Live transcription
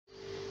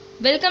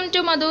Welcome to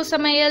மது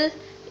சமையல்.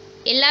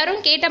 எல்லாரும்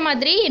கேட்ட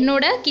மாதிரி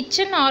என்னோட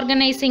கிச்சன்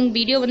ஆர்கனைசிங்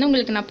வீடியோ வந்து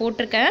உங்களுக்கு நான்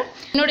போட்டிருக்கேன்.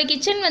 என்னோட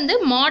கிச்சன் வந்து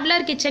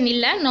மாடுலர் கிச்சன்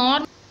இல்லை,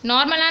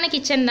 நார்மலான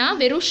கிச்சன் தான்.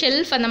 வெறும்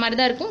ஷெல்ஃப் அந்த மாதிரி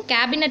தான் இருக்கும்,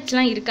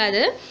 கேபினட்ஸ்லாம்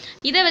இருக்காது.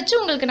 இதை வச்சு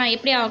உங்களுக்கு நான்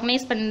எப்படி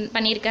ஆர்கனைஸ்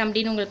பண்ணியிருக்கேன்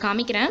அப்படின்னு உங்களுக்கு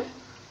காமிக்கிறேன்.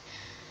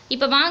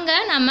 இப்போ வாங்க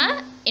நம்ம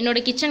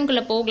என்னோட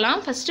கிச்சனுக்குள்ளே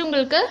போகலாம். ஃபஸ்ட்டு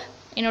உங்களுக்கு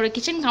என்னோட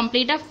கிச்சன்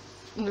கம்ப்ளீட்டாக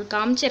உங்களுக்கு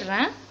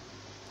காமிச்சிடுறேன்.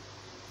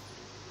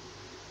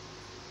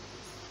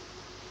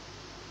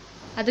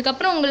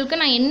 அதுக்கப்புறம் உங்களுக்கு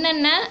நான்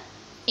என்னென்ன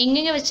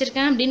எங்கெங்கே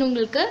வச்சுருக்கேன் அப்படின்னு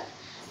உங்களுக்கு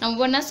நான்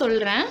ஒவ்வொன்றா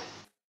சொல்கிறேன்.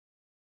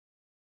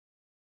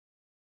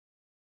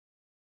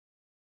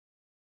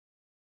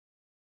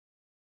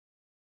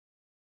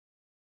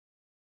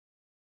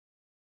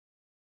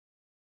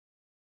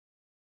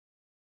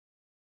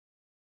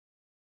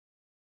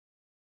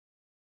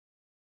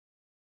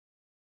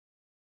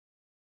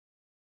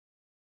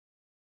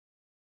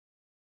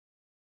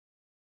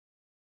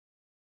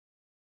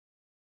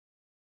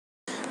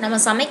 நம்ம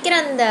சமைக்கிற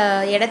அந்த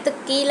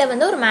இடத்துக்கு கீழே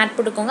வந்து ஒரு மேட்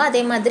போட்டுக்கோங்க. அதே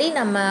மாதிரி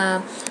நம்ம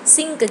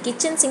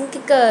கிச்சன்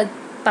சிங்க்குக்கு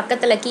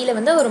பக்கத்தில் கீழே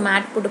வந்து ஒரு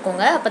மேட்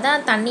போட்டுக்கோங்க. அப்போ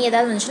தான் தண்ணி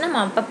ஏதாவது வந்துச்சுன்னா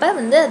நம்ம அப்பப்போ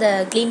வந்து அதை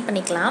க்ளீன்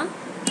பண்ணிக்கலாம்.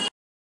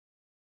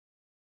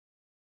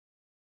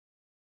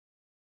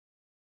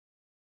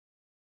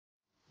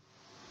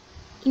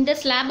 இந்த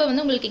ஸ்லாபை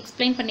வந்து உங்களுக்கு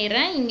எக்ஸ்பிளைன்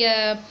பண்ணிடுறேன்.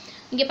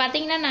 இங்கே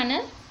பார்த்தீங்கன்னா நான்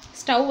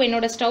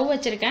என்னோடய ஸ்டவ்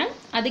வச்சுருக்கேன்.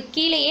 அது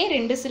கீழேயே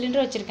 2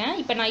 சிலிண்டர் வச்சுருக்கேன்.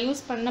 இப்போ நான்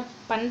யூஸ்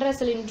பண்ணுற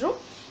சிலிண்டரும்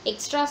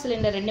எக்ஸ்ட்ரா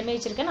சிலிண்டர் ரெண்டுமே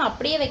வச்சுருக்கேன். நான்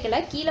அப்படியே வைக்கல,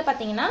 கீழே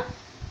பார்த்தீங்கன்னா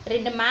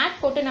 2 மேட்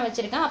போட்டு நான்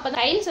வச்சுருக்கேன். அப்போ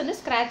டைல்ஸ் வந்து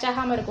ஸ்க்ராட்ச்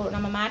ஆகாமல் இருக்கும்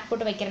நம்ம மேட்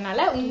போட்டு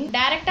வைக்கிறனால.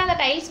 டேரெக்டாக அந்த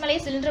டைல்ஸ்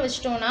மேலேயே சிலிண்டர்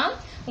வச்சுட்டோன்னா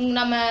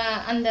நம்ம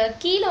அந்த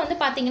கீழே வந்து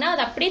பார்த்தீங்கன்னா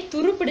அது அப்படியே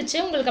துருப்பிடிச்சு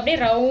உங்களுக்கு அப்படியே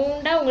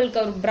ரவுண்டாக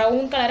உங்களுக்கு ஒரு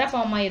ப்ரௌன் கலராக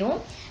ஃபார்ம் ஆயிரும்.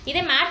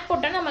 இதே மேட்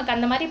போட்டால் நமக்கு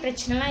அந்த மாதிரி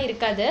பிரச்சனைலாம்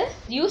இருக்காது.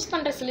 யூஸ்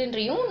பண்ணுற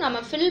சிலிண்டரையும்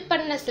நம்ம ஃபில்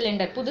பண்ண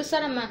சிலிண்டர்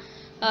புதுசாக நம்ம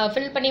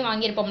ஃபில் பண்ணி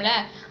வாங்கியிருப்போம்ல,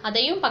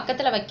 அதையும்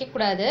பக்கத்தில்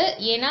வைக்கக்கூடாது.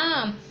 ஏன்னா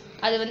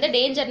அது வந்து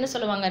டேஞ்சர்னு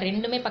சொல்லுவாங்க,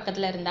 ரெண்டுமே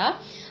பக்கத்தில் இருந்தால்.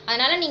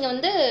 அதனால் நீங்கள்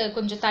வந்து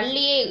கொஞ்சம்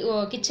தள்ளியே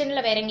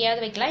கிச்சனில் வேற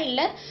எங்கேயாவது வைக்கலாம்,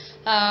 இல்லை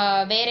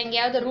வேற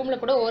எங்கேயாவது ரூமில்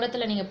கூட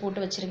ஓரத்தில் நீங்கள்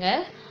போட்டு வச்சுருங்க.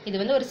 இது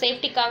வந்து ஒரு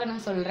சேஃப்டிக்காக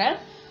நான் சொல்கிறேன்.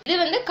 இது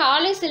வந்து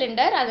காலை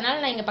சிலிண்டர்,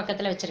 அதனால் நான் இங்கே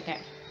பக்கத்தில்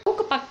வச்சுருக்கேன்.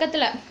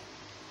 பக்கத்தில்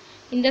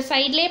இந்த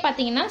சைட்லேயே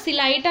பார்த்தீங்கன்னா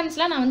சில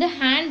ஐட்டம்ஸ்லாம் நான் வந்து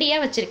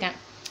ஹேண்டியாக வச்சுருக்கேன்.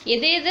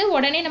 எது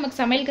உடனே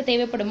நமக்கு சமையலுக்கு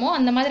தேவைப்படுமோ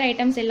அந்த மாதிரி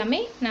ஐட்டம்ஸ்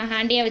எல்லாமே நான்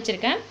ஹேண்டியாக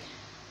வச்சுருக்கேன்.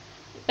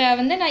 இப்போ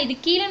வந்து நான் இது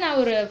கீழே நான்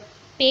ஒரு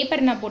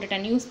பேப்பர் நான்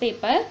போட்டுட்டேன், நியூஸ்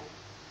பேப்பர்.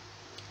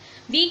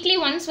 வீக்லி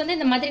ஒன்ஸ் வந்து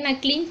இந்த மாதிரி நான்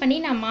க்ளீன் பண்ணி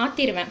நான்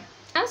மாற்றிடுவேன்.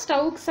 நான்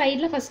ஸ்டவ்க்கு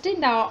சைடில் ஃபஸ்ட்டு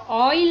இந்த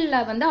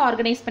ஆயிலில் வந்து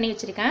ஆர்கனைஸ் பண்ணி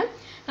வச்சுருக்கேன்.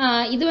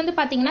 இது வந்து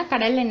பார்த்திங்கன்னா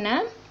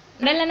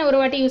கடலெண்ணெய் ஒரு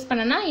வாட்டி யூஸ்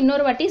பண்ணேன்னா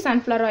இன்னொரு வாட்டி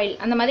சன்ஃப்ளவர் ஆயில்,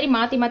 அந்த மாதிரி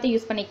மாற்றி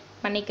யூஸ்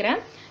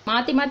பண்ணிக்கிறேன்.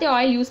 மாற்றி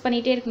ஆயில் யூஸ்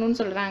பண்ணிகிட்டே இருக்கணும்னு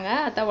சொல்கிறாங்க,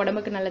 அதான்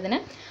உடம்புக்கு நல்லதுன்னு.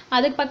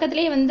 அதுக்கு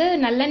பக்கத்துலேயே வந்து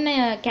நல்லெண்ணெய்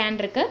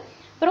கேன் இருக்குது.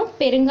 அப்புறம்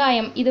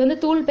பெருங்காயம், இது வந்து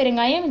தூள்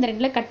பெருங்காயம், இந்த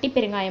 2ல் கட்டி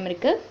பெருங்காயம்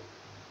இருக்குது.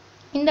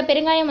 இந்த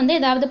பெருங்காயம் வந்து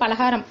ஏதாவது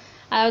பலகாரம்,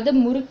 அதாவது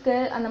முறுக்கு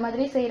அந்த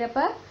மாதிரி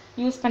செய்கிறப்ப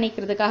யூஸ்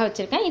பண்ணிக்கிறதுக்காக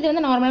வச்சுருக்கேன். இது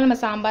வந்து நார்மலாக நம்ம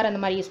சாம்பார் அந்த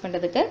மாதிரி யூஸ்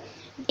பண்ணுறதுக்கு.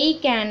 நெய்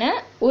கேனு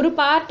ஒரு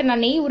பார்ட்,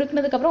 நான் நெய்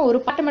உருக்குனதுக்கப்புறம் ஒரு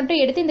பார்ட் மட்டும்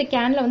எடுத்து இந்த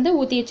கேனில் வந்து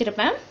ஊற்றி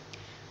வச்சுருப்பேன்.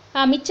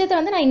 மிச்சத்தை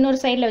வந்து நான் இன்னொரு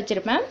சைடில்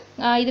வச்சுருப்பேன்.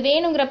 இது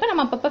வேணுங்கிறப்ப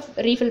நம்ம அப்பப்போ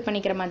ரீஃபில்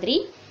பண்ணிக்கிற மாதிரி.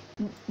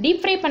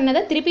 டீப் ஃப்ரை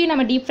பண்ணதை திருப்பியும்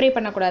நம்ம டீப் ஃப்ரை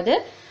பண்ணக்கூடாது.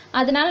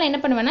 அதனால நான் என்ன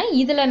பண்ணுவேன்னா,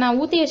 இதில் நான்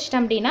ஊற்றி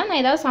வச்சிட்டேன் அப்படின்னா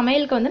நான் ஏதாவது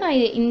சமையலுக்கு வந்து நான்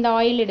இந்த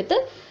ஆயில் எடுத்து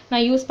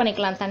நான் யூஸ்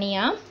பண்ணிக்கலாம்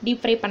தனியாக,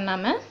 டீப் ஃப்ரை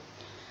பண்ணாமல்.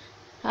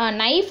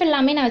 நைஃப்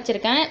எல்லாமே நான்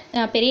வச்சுருக்கேன்,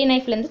 பெரிய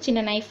நைஃப்லேருந்து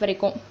சின்ன நைஃப்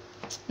வரைக்கும்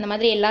இந்த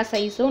மாதிரி எல்லா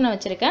சைஸும் நான்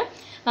வச்சுருக்கேன்.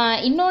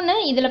 இன்னொன்று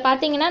இதில்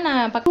பார்த்தீங்கன்னா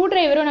நான் ஸ்க்ரூ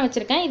ட்ரைவரும் நான்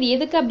வச்சுருக்கேன். இது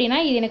எதுக்கு அப்படின்னா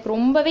இது எனக்கு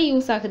ரொம்பவே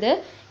யூஸ் ஆகுது.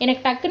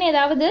 எனக்கு டக்குன்னு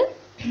ஏதாவது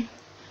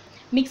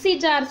மிக்ஸி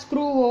ஜார்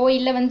ஸ்க்ரூவோ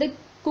இல்லை வந்து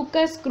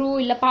குக்கர் ஸ்க்ரூ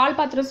இல்லை பால்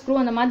பாத்திரம் ஸ்க்ரூ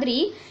அந்த மாதிரி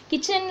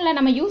கிச்சனில்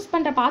நம்ம யூஸ்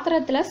பண்ணுற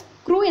பாத்திரத்தில்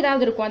ஸ்க்ரூ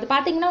ஏதாவது இருக்கும், அது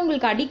பார்த்தீங்கன்னா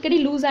உங்களுக்கு அடிக்கடி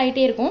லூஸ்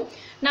ஆகிட்டே இருக்கும்.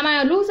 நம்ம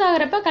லூஸ்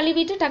ஆகிறப்ப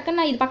கழுவிட்டு டக்குன்னு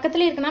நான் இது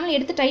பக்கத்துலேயே இருக்கனால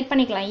எடுத்து டைட்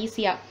பண்ணிக்கலாம்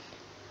ஈஸியாக.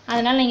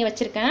 அதனால் நான் இங்கே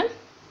வச்சுருக்கேன்.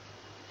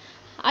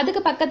 அதுக்கு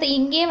பக்கத்து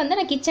இங்கேயே வந்து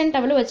நான் கிச்சன்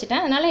டவலும்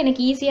வச்சுட்டேன். அதனால்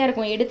எனக்கு ஈஸியாக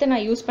இருக்கும் எடுத்து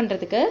நான் யூஸ்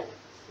பண்ணுறதுக்கு.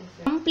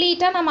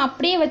 கம்ப்ளீட்டாக நம்ம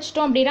அப்படியே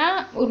வச்சிட்டோம் அப்படின்னா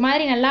ஒரு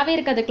மாதிரி நல்லாவே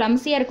இருக்காது,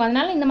 கிளம்ஸியாக இருக்கும்.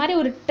 அதனால் இந்த மாதிரி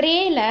ஒரு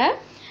ட்ரேயில்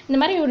இந்த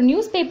மாதிரி ஒரு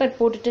நியூஸ் பேப்பர்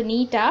போட்டுட்டு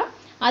நீட்டாக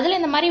அதில்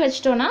இந்த மாதிரி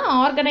வச்சிட்டோன்னா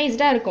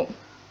ஆர்கனைஸ்டாக இருக்கும்.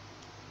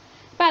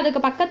 இப்போ அதுக்கு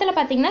பக்கத்தில்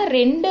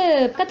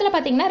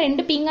பார்த்தீங்கன்னா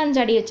ரெண்டு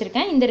பீங்காஞ்சாடி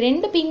வச்சுருக்கேன். இந்த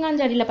 2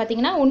 பீங்காஞ்சாடியில்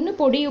பார்த்தீங்கன்னா ஒன்று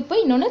பொடி உப்பு,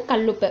 இன்னொன்று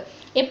கல்லுப்பு.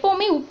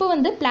 எப்போவுமே உப்பு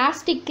வந்து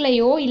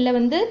பிளாஸ்டிக்லையோ இல்லை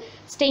வந்து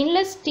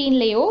ஸ்டெயின்லெஸ்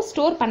ஸ்டீல்லையோ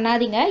ஸ்டோர்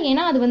பண்ணாதீங்க,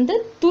 ஏன்னா அது வந்து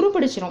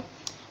துருப்பிடிச்சிரும்.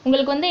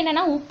 உங்களுக்கு வந்து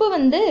என்னென்னா உப்பு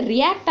வந்து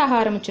ரியாக்ட் ஆக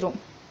ஆரம்பிச்சிரும்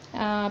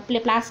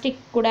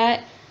பிளாஸ்டிக் கூட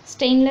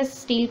ஸ்டெயின்லெஸ்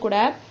ஸ்டீல் கூட.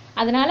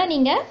 அதனால்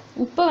நீங்கள்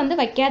உப்பை வந்து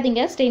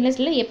வைக்காதீங்க ஸ்டெயின்லெஸ்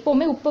ஸ்டீலில்.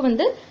 எப்போவுமே உப்பு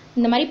வந்து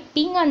இந்த மாதிரி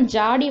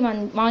பீங்காஞ்சாடி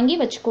வாங்கி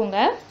வச்சுக்கோங்க.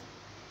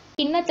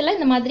 கிண்ணத்தில்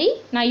இந்த மாதிரி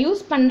நான்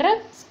யூஸ் பண்ணுற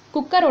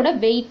குக்கரோட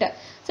வெயிட்டு.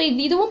 ஸோ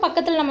இதுவும்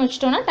பக்கத்தில் நம்ம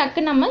வச்சிட்டோன்னா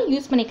டக்கு நம்ம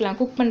யூஸ் பண்ணிக்கலாம்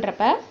குக்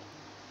பண்ணுறப்ப.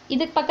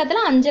 இதுக்கு பக்கத்தில்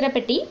 5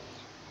 பெட்டி.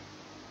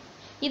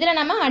 இதில்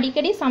நம்ம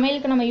அடிக்கடி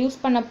சமையலுக்கு நம்ம யூஸ்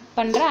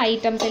பண்ணுற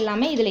ஐட்டம்ஸ்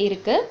எல்லாமே இதில்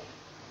இருக்குது.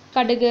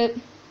 கடுகு,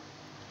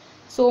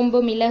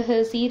 சோம்பு, மிளகு,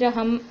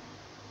 சீரகம்,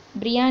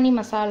 பிரியாணி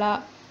மசாலா,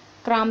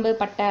 கிராம்பு,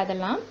 பட்டை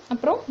அதெல்லாம்.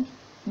 அப்புறம்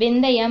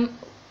வெந்தயம்,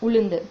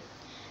 உளுந்து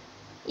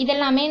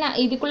இதெல்லாமே நான்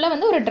இதுக்குள்ளே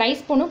வந்து ஒரு ட்ரை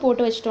ஸ்பூனும்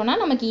போட்டு வச்சிட்டோன்னா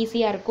நமக்கு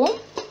ஈஸியாக இருக்கும்.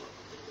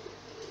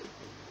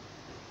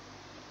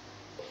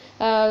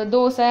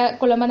 தோசை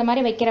குழம்பு அந்த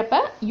மாதிரி வைக்கிறப்ப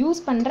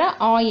யூஸ் பண்ணுற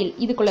ஆயில்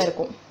இதுக்குள்ளே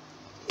இருக்கும்.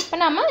 இப்போ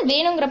நம்ம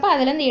வேணுங்கிறப்ப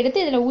அதிலேருந்து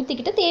எடுத்து இதில்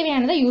ஊற்றிக்கிட்டு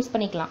தேவையானதை யூஸ்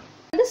பண்ணிக்கலாம்.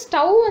 வந்து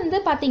ஸ்டவ் வந்து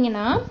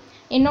பார்த்திங்கன்னா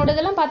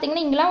என்னோடதெல்லாம்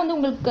பார்த்திங்கன்னா இங்கெல்லாம் வந்து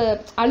உங்களுக்கு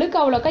அழுக்கு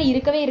அவ்வளோக்கா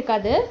இருக்கவே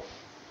இருக்காது.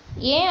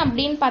 ஏன்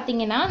அப்படின்னு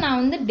பார்த்தீங்கன்னா நான்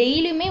வந்து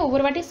டெய்லியுமே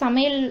ஒவ்வொரு வாட்டி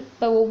சமையல்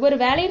இப்போ ஒவ்வொரு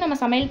வேலையும் நம்ம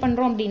சமையல்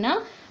பண்ணுறோம் அப்படின்னா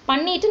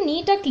பண்ணிவிட்டு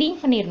நீட்டாக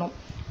க்ளீன் பண்ணிடணும்.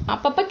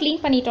 அப்பப்போ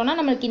க்ளீன் பண்ணிட்டோன்னா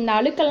நம்மளுக்கு இந்த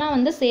அழுக்கெல்லாம்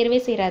வந்து சேரவே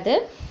சேராது.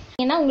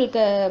 ஏன்னா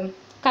உங்களுக்கு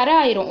கரை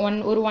ஆயிரும்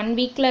ஒரு 1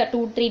 வீக்கில்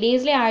 2-3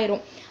 டேஸ்லேயே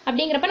ஆயிரும்.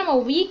 அப்படிங்கிறப்ப நம்ம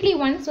வீக்லி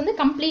ஒன்ஸ் வந்து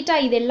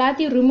கம்ப்ளீட்டாக இது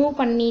எல்லாத்தையும் ரிமூவ்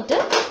பண்ணிவிட்டு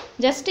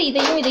ஜஸ்ட்டு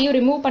இதையும்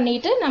ரிமூவ்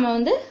பண்ணிவிட்டு நம்ம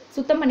வந்து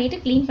சுத்தம் பண்ணிவிட்டு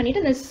க்ளீன்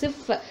பண்ணிவிட்டு இந்த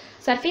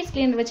சர்ஃபேஸ்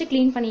கிளீனர் வச்சு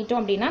க்ளீன் பண்ணிட்டோம்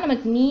அப்படின்னா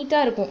நமக்கு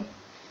நீட்டாக இருக்கும்.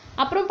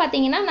 அப்புறம்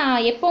பார்த்தீங்கன்னா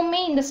நான் எப்போவுமே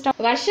இந்த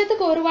ஸ்டவ்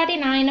வருஷத்துக்கு ஒரு வாட்டி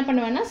நான் என்ன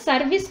பண்ணுவேன்னா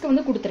சர்வீஸ்க்கு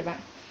வந்து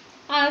கொடுத்துருவேன்.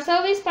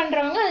 சர்வீஸ்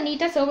பண்ணுறவங்க அதை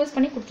நீட்டாக சர்வீஸ்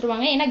பண்ணி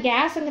கொடுத்துருவாங்க. ஏன்னா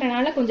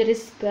கேஸுங்கிறனால கொஞ்சம்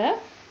ரிஸ்க்கு.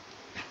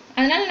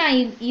 அதனால் நான்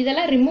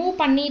இதெல்லாம் ரிமூவ்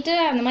பண்ணிவிட்டு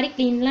அந்த மாதிரி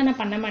க்ளீன்லாம்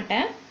நான் பண்ண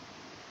மாட்டேன்.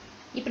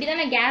 இப்படி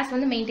தான் நான் கேஸ்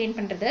வந்து மெயின்டைன்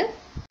பண்ணுறது.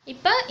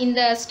 இப்போ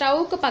இந்த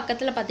ஸ்டவ்வுக்கு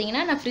பக்கத்தில்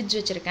பார்த்தீங்கன்னா நான் ஃப்ரிட்ஜ்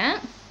வச்சுருக்கேன்.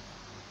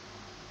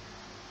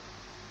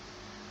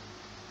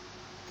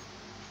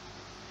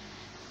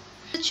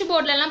 சுவிட்ச்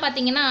போர்ட்லலாம்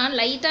பார்த்தீங்கன்னா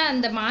லைட்டாக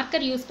அந்த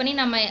மார்க்கர் யூஸ் பண்ணி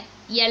நம்ம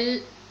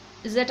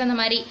LZ அந்த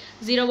மாதிரி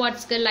 0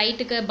 வாட்ஸ்க்கு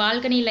லைட்டுக்கு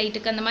பால்கனி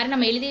லைட்டுக்கு அந்த மாதிரி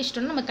நம்ம எழுதி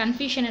வச்சிட்டோம்னா நம்ம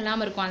கன்ஃபியூஷன்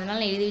இல்லாமல் இருக்கும். அதனால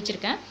நான் எழுதி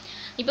வச்சுருக்கேன்.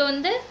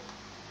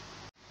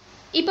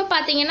 இப்போ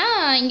பார்த்தீங்கன்னா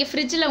இங்கே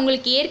ஃப்ரிட்ஜில்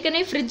உங்களுக்கு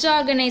ஏற்கனவே ஃப்ரிட்ஜ்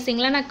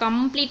ஆர்கனைசிங்லாம் நான்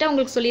கம்ப்ளீட்டாக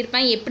உங்களுக்கு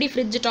சொல்லியிருப்பேன். எப்படி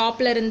ஃப்ரிட்ஜ்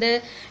டாப்பில் இருந்து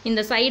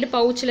இந்த சைடு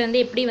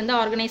பவுச்சிலேருந்து எப்படி வந்து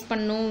ஆர்கனைஸ்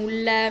பண்ணணும்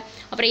உள்ளே,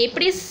 அப்புறம்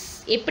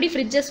எப்படி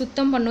ஃப்ரிட்ஜை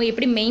சுத்தம் பண்ணணும்,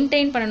 எப்படி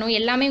மெயின்டைன் பண்ணணும்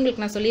எல்லாமே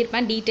உங்களுக்கு நான்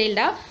சொல்லியிருப்பேன்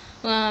டீட்டெயில்டாக.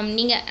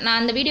 நான்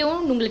அந்த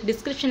வீடியோவும் உங்களுக்கு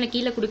டிஸ்கிரிப்ஷனில்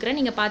கீழே கொடுக்குறேன்,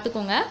 நீங்கள்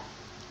பார்த்துக்கோங்க.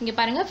 இங்கே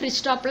பாருங்கள்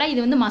ஃப்ரிட்ஜ் டாப்பில் இது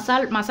வந்து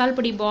மசால்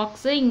பொடி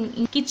பாக்ஸு.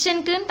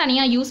 கிச்சனுக்குன்னு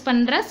தனியாக யூஸ்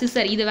பண்ணுற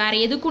சிசர். இது வேறு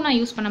எதுக்கும் நான்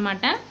யூஸ் பண்ண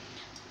மாட்டேன்.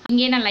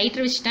 இங்கே நான்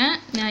லைட்டர் வச்சுட்டேன்.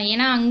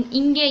 ஏன்னா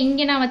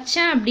இங்கே நான்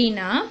வச்சேன்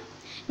அப்படின்னா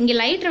இங்கே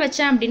லைட்டர்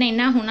வச்சேன் அப்படின்னா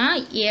என்ன ஆகும்னா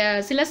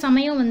சில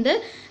சமயம் வந்து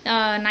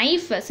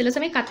நைஃப் சில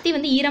சமயம் கத்தி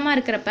வந்து ஈரமாக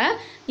இருக்கிறப்ப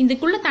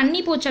இதுக்குள்ளே தண்ணி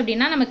போச்சு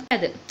அப்படின்னா நமக்கு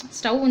அது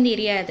ஸ்டவ் வந்து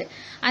எரியாது.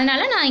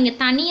 அதனால் நான் இங்கே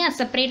தனியாக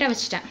செப்பரேட்டாக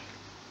வச்சுட்டேன்.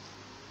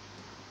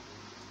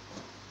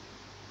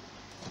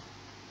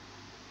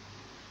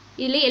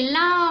 இதில்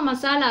எல்லா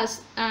மசாலாஸ்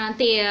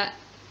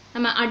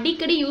நம்ம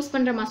அடிக்கடி யூஸ்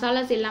பண்ணுற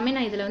மசாலாஸ் எல்லாமே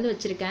நான் இதில் வந்து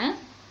வச்சுருக்கேன்.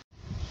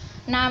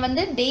 நான்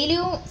வந்து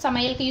டெய்லியும்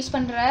சமையலுக்கு யூஸ்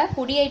பண்ணுற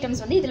பொடி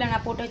ஐட்டம்ஸ் வந்து இதில்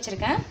நான் போட்டு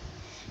வச்சுருக்கேன்.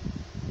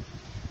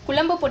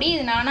 குழம்பு பொடி,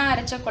 இது நானாக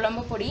அரைச்ச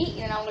குழம்பு பொடி.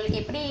 இது நான்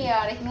உங்களுக்கு எப்படி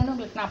அரைக்கணும்னு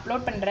உங்களுக்கு நான்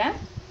அப்லோட் பண்ணுறேன்.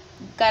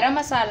 கரம்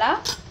மசாலா,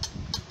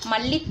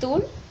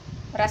 மல்லித்தூள்,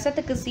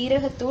 ரசத்துக்கு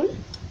சீரகத்தூள்,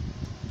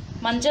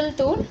 மஞ்சள்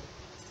தூள்,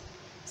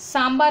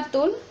 சாம்பார்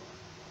தூள்,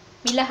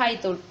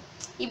 மிளகாய் தூள்.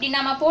 இப்படி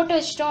நம்ம போட்டு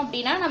வச்சிட்டோம்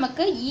அப்படின்னா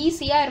நமக்கு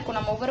ஈஸியாக இருக்கும்.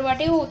 நம்ம ஒவ்வொரு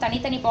வாட்டியும்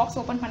தனித்தனி பாக்ஸ்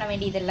ஓப்பன் பண்ண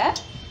வேண்டியதில்லை.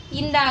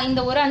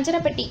 இந்த ஒரு அஞ்சரை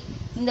பெட்டி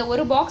இந்த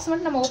ஒரு பாக்ஸ்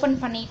மட்டும் நம்ம ஓப்பன்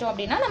பண்ணிட்டோம்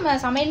அப்படின்னா நம்ம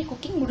சமையல்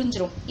குக்கிங்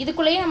முடிஞ்சிடும்.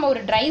 இதுக்குள்ளேயே நம்ம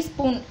ஒரு ட்ரை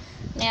ஸ்பூன்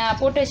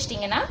போட்டு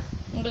வச்சிட்டிங்கன்னா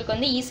உங்களுக்கு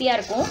வந்து ஈஸியாக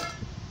இருக்கும்.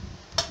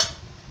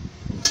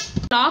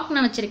 கிளாக்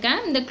நான் வச்சுருக்கேன்.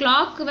 இந்த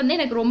கிளாக் வந்து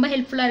எனக்கு ரொம்ப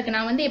ஹெல்ப்ஃபுல்லாக இருக்குது.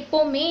 நான் வந்து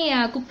எப்போவுமே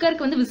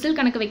குக்கருக்கு வந்து விசில்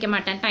கணக்கு வைக்க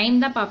மாட்டேன்,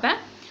 டைம் தான் பார்ப்பேன்.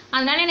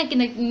 அதனால் எனக்கு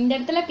இந்த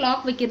இடத்துல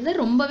கிளாக் வைக்கிறது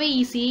ரொம்பவே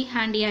ஈஸி,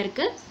 ஹேண்டியாக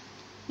இருக்குது.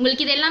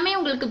 உங்களுக்கு இது எல்லாமே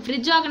உங்களுக்கு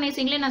ஃப்ரிட்ஜ்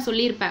ஆர்கனைசிங்லேயே நான்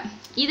சொல்லியிருப்பேன்.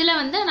 இதில்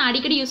வந்து நான்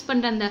அடிக்கடி யூஸ்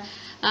பண்ணுற அந்த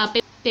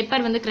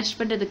பெப்பர் வந்து க்ரஷ்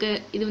பண்ணுறதுக்கு,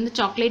 இது வந்து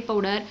சாக்லேட்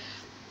பவுடர்,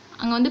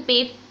 அங்கே வந்து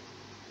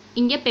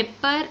இங்கே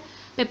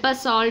பெப்பர்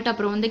சால்ட்,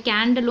 அப்புறம் வந்து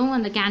கேண்டிலும்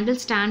அந்த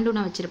கேண்டில் ஸ்டாண்டும்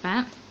நான்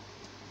வச்சுருப்பேன்.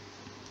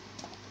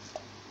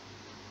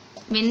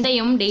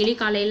 வெந்தயம் டெய்லி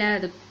காலையில்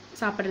அது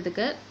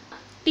சாப்பிட்றதுக்கு.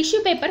 Tissue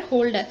paper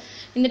holder.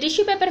 இந்த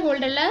டிஷ்யூ பேப்பர்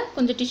ஹோல்டரில்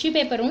கொஞ்சம் டிஷ்யூ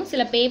பேப்பரும்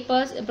சில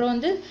பேப்பர்ஸ் அப்புறம்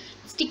வந்து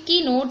ஸ்டிக்கி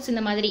நோட்ஸ்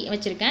இந்த மாதிரி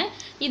வச்சுருக்கேன்.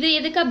 இது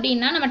எதுக்கு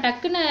அப்படின்னா நம்ம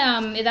டக்குன்னு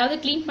ஏதாவது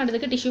க்ளீன்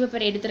பண்ணுறதுக்கு டிஷ்யூ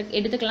பேப்பர்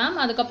எடுத்துக்கலாம்.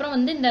 அதுக்கப்புறம்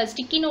வந்து இந்த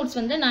ஸ்டிக்கி நோட்ஸ்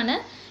வந்து நான்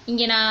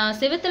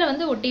செவுத்தில்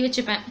வந்து ஒட்டி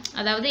வச்சுப்பேன்.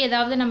 அதாவது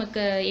ஏதாவது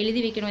நமக்கு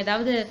எழுதி வைக்கணும்,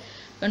 ஏதாவது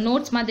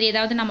நோட்ஸ் மாதிரி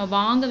ஏதாவது நம்ம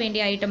வாங்க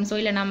வேண்டிய ஐட்டம்ஸோ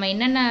இல்லை நம்ம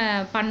என்னென்ன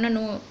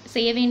பண்ணணும்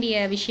செய்ய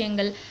வேண்டிய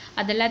விஷயங்கள்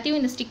அது எல்லாத்தையும்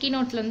இந்த ஸ்டிக்கி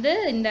நோட்ஸில் வந்து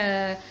இந்த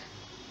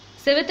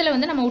செவுத்தில்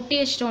வந்து நம்ம ஒட்டி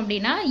வச்சிட்டோம்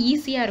அப்படின்னா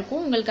ஈஸியாக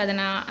இருக்கும். உங்களுக்கு அதை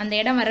நான் அந்த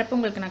இடம் வர்றப்போ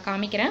உங்களுக்கு நான்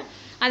காமிக்கிறேன்.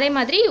 அதே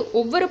மாதிரி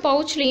ஒவ்வொரு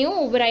பவுச்லேயும்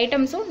ஒவ்வொரு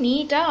ஐட்டம்ஸும்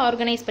நீட்டாக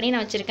ஆர்கனைஸ் பண்ணி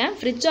நான் வச்சுருக்கேன்.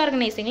 ஃப்ரிட்ஜ்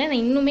ஆர்கனைசிங்கில்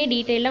நான் இன்னுமே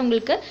டீட்டெயிலாக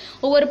உங்களுக்கு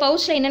ஒவ்வொரு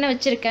பவுச்சில் என்னென்ன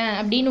வச்சுருக்கேன்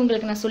அப்படின்னு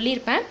உங்களுக்கு நான்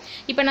சொல்லியிருப்பேன்.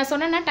 இப்போ நான்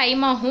சொன்னேன்னா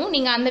டைம் ஆகும்,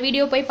 நீங்கள் அந்த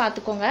வீடியோ போய்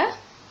பார்த்துக்கோங்க.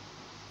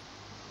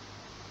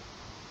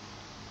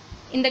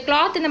 இந்த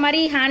கிளாத் இந்த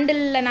மாதிரி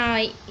ஹேண்டிலில்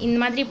நான் இந்த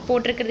மாதிரி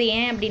போட்டிருக்கிறது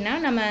ஏன் அப்படின்னா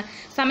நம்ம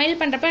சமையல்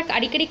பண்ணுறப்ப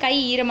அடிக்கடி கை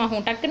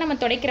ஈரமாகும். டக்கு நம்ம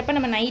துடைக்கிறப்ப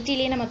நம்ம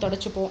நைட்டிலேயே நம்ம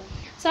துடைச்சிப்போம்.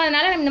 ஸோ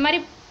அதனால் நம்ம இந்த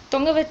மாதிரி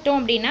தொங்க விட்டோம்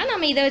அப்படின்னா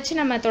நம்ம இதை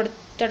வச்சு நம்ம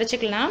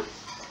துடைச்சிக்கலாம்.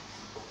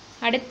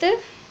 அடுத்து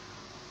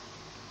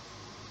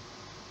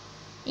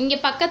இங்கே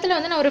பக்கத்தில்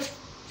வந்து நான் ஒரு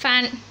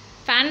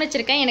ஃபேன்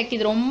வச்சுருக்கேன். எனக்கு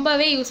இது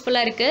ரொம்பவே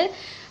யூஸ்ஃபுல்லாக இருக்குது.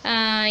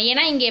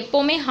 ஏன்னா இங்கே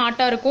எப்போவுமே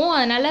ஹாட்டாக இருக்கும்.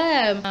 அதனால்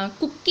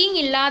குக்கிங்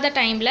இல்லாத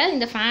டைமில்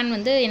இந்த ஃபேன்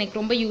வந்து எனக்கு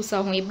ரொம்ப யூஸ்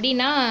ஆகும்.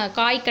 எப்படின்னா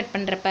காய் கட்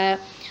பண்ணுறப்ப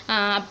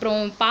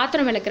அப்புறம்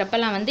பாத்திரம்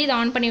விளக்குறப்பெல்லாம் வந்து இதை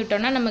ஆன் பண்ணி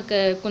விட்டோம்னா நமக்கு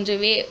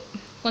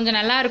கொஞ்சம்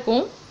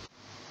நல்லாயிருக்கும்.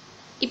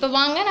 இப்போ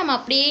வாங்க நம்ம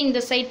அப்படியே இந்த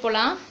சைட்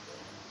போகலாம்.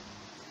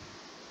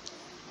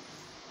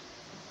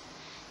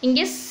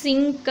 இங்கே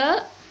சிங்க்கு,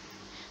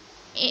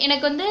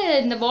 எனக்கு வந்து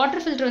இந்த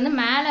வாட்டர் ஃபில்டர் வந்து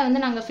மேலே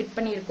வந்து நாங்கள் ஃபிட்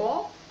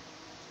பண்ணியிருக்கோம்.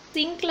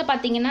 சிங்க்கில்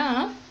பார்த்தீங்கன்னா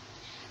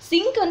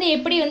சிங்க் வந்து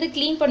எப்படி வந்து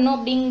க்ளீன் பண்ணோம்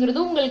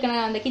அப்படிங்கிறதும் உங்களுக்கு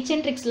நான் அந்த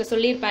கிச்சன் ட்ரிக்ஸில்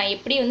சொல்லியிருப்பேன்.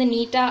 எப்படி வந்து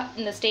நீட்டாக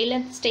இந்த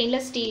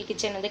ஸ்டெயின்லெஸ் ஸ்டீல்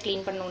கிச்சன் வந்து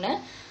க்ளீன் பண்ணணுன்னு.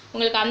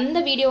 உங்களுக்கு அந்த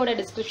வீடியோவோட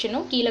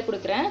டிஸ்கிரிப்ஷனும் கீழே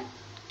கொடுக்குறேன்.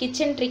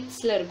 கிச்சன்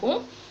ட்ரிக்ஸில் இருக்கும்.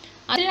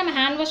 அதில் நம்ம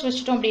ஹேண்ட் வாஷ்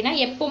வச்சுட்டோம் அப்படின்னா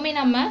எப்போவுமே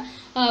நம்ம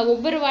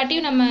ஒவ்வொரு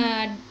வாட்டியும் நம்ம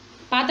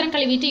பாத்திரம்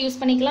கழுவிட்டு யூஸ்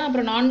பண்ணிக்கலாம்.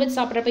 அப்புறம் நான்வெஜ்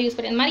சாப்பிட்றப்ப யூஸ்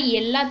பண்ணி இந்த மாதிரி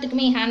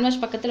எல்லாத்துக்குமே ஹேண்ட்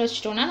வாஷ் பக்கத்தில்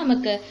வச்சுட்டோம்னா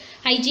நமக்கு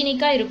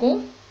ஹைஜீனிக்காக இருக்கும்.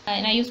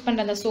 நான் யூஸ்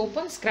பண்ணுற அந்த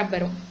சோப்பும்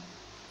ஸ்க்ரப்பரும்.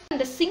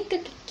 அந்த சிங்க்கு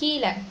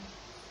கீழே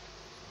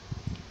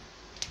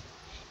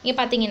இங்கே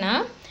பார்த்தீங்கன்னா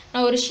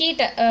நான்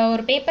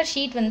ஒரு பேப்பர்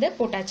ஷீட் வந்து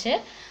போட்டாச்சு.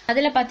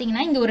 அதில்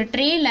பார்த்தீங்கன்னா இங்கே ஒரு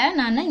ட்ரேயில்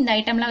நான் இந்த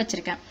ஐட்டம்லாம்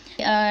வச்சுருக்கேன்.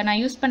 நான்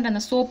யூஸ் பண்ணுற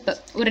அந்த சோப்பு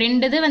ஒரு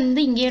 2 இது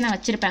வந்து இங்கேயே நான்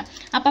வச்சுருப்பேன்.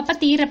 அப்பப்போ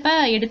தீரப்ப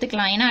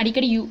எடுத்துக்கலாம். ஏன்னா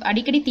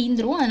அடிக்கடி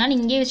தீந்துரும். அதனால்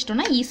இங்கேயே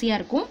வச்சிட்டோன்னா ஈஸியாக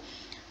இருக்கும்.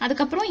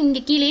 அதுக்கப்புறம்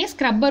இங்கே கீழேயே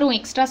ஸ்க்ரப்பரும்,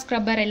 எக்ஸ்ட்ரா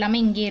ஸ்க்ரப்பர் எல்லாமே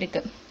இங்கே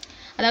இருக்குது.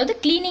 அதாவது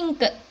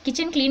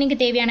கிச்சன் கிளீனிங்க்கு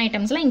தேவையான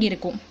ஐட்டம்ஸ்லாம் இங்கே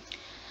இருக்கும்.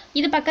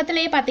 இது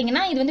பக்கத்துலேயே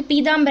பார்த்தீங்கன்னா இது வந்து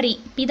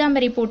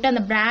பீதாம்பரி போட்டு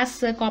அந்த பிராஸ்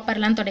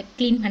காப்பர்லாம்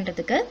க்ளீன்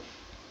பண்ணுறதுக்கு.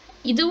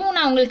 இதுவும்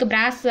நான் உங்களுக்கு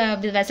பிராஸ்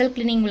வெசல்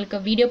கிளீனிங் உங்களுக்கு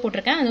வீடியோ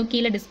போட்டிருக்கேன். அதுவும்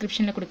கீழே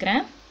டிஸ்கிரிப்ஷனில்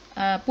கொடுக்குறேன்.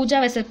 பூஜா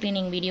வெசல்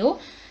கிளீனிங் வீடியோ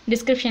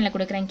டிஸ்கிரிப்ஷனில்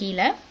கொடுக்குறேன்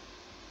கீழே.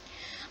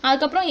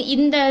 அதுக்கப்புறம்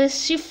இந்த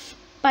ஷிஃப்ட்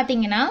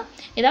பார்த்தீங்கன்னா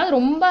ஏதாவது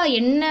ரொம்ப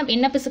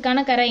எண்ணெய்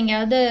பிசுக்கான கரை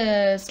எங்கேயாவது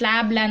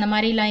ஸ்லாபில் அந்த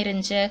மாதிரிலாம்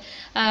இருந்துச்சு,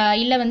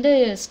 இல்லை வந்து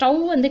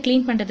ஸ்டவ் வந்து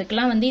க்ளீன்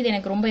பண்ணுறதுக்கெலாம் வந்து இது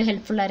எனக்கு ரொம்ப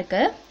ஹெல்ப்ஃபுல்லாக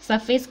இருக்குது.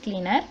 Surface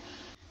cleaner.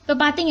 இப்போ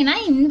பார்த்தீங்கன்னா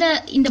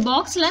இந்த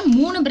பாக்ஸில்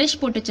 3 ப்ரஷ்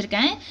போட்டு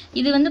வச்சுருக்கேன்.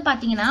 இது வந்து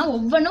பார்த்தீங்கன்னா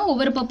ஒவ்வொன்றும்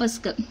ஒவ்வொரு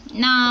பர்பஸ்க்கு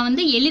நான்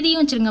வந்து எழுதியும்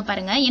வச்சுருங்க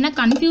பாருங்கள். ஏன்னா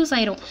கன்ஃபியூஸ்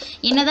ஆயிரும்.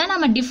 என்ன தான்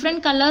நம்ம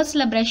டிஃப்ரெண்ட்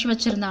கலர்ஸில் ப்ரஷ்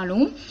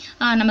வச்சுருந்தாலும்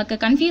நமக்கு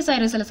கன்ஃபியூஸ்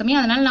ஆயிரும் சில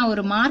சமயம். அதனால் நான்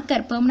ஒரு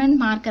பெர்மனன்ட்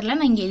மார்க்கரில்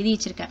நான் இங்கே எழுதி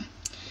வச்சுருக்கேன்.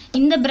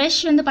 இந்த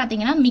ப்ரஷ் வந்து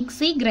பார்த்தீங்கன்னா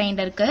மிக்ஸி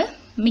கிரைண்டருக்கு.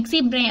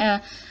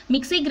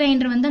 மிக்ஸி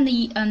கிரைண்டர் வந்து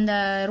அந்த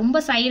ரொம்ப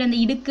சைடு அந்த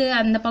இடுக்கு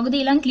அந்த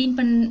பகுதியெல்லாம் க்ளீன்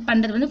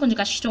பண்ணுறது வந்து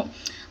கொஞ்சம் கஷ்டம்.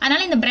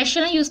 அதனால் இந்த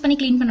ப்ரஷ்ஷெல்லாம் யூஸ் பண்ணி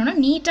க்ளீன் பண்ணோன்னா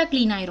நீட்டாக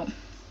க்ளீன் ஆயிரும்.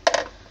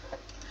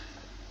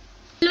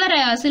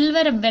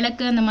 சில்வர்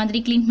விளக்கு அந்த மாதிரி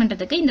க்ளீன்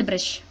பண்ணுறதுக்கு இந்த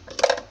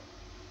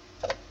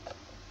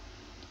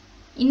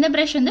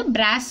ப்ரஷ் வந்து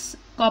பிராஸ்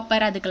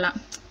காப்பர் அதுக்கெல்லாம்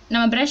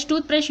நம்ம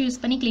டூத் ப்ரஷ் யூஸ்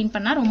பண்ணி க்ளீன்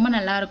பண்ணால் ரொம்ப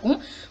நல்லாயிருக்கும்.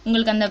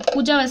 உங்களுக்கு அந்த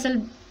பூஜா வெசல்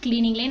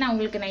கிளீனிங்லேயே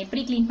நான்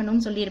எப்படி க்ளீன்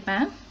பண்ணணும்னு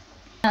சொல்லியிருப்பேன்.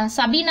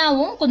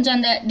 சபீனாவும் கொஞ்சம்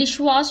அந்த டிஷ்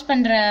வாஷ்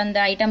பண்ணுற அந்த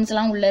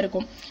ஐட்டம்ஸ்லாம் உள்ளே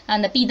இருக்கும்.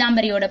 அந்த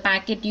பீதாம்பரியோட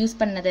பேக்கெட் யூஸ்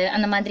பண்ணது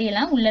அந்த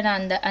மாதிரியெல்லாம் உள்ளே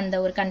நான் அந்த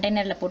ஒரு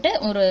கண்டெய்னரில் போட்டு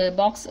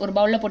ஒரு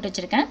பவுலில் போட்டு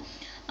வச்சுருக்கேன்.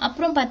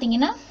 அப்புறம்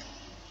பார்த்தீங்கன்னா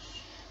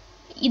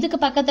இதுக்கு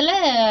பக்கத்தில்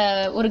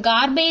ஒரு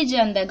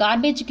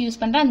கார்பேஜுக்கு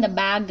யூஸ் பண்ணுற அந்த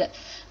பேக்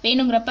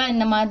வேணுங்கிறப்ப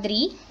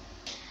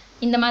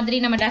இந்த மாதிரி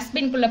நம்ம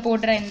டஸ்ட்பின்குள்ளே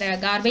போடுற இந்த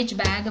கார்பேஜ்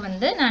பேக்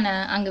வந்து நான்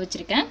அங்கே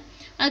வச்சுருக்கேன்.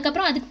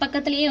 அதுக்கப்புறம் அதுக்கு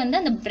பக்கத்துலேயே வந்து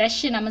அந்த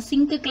ப்ரஷ் நம்ம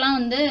சிங்க்குக்கெலாம்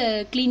வந்து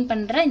க்ளீன்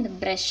பண்ணுற இந்த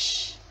ப்ரஷ்.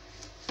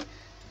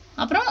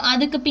 அப்புறம்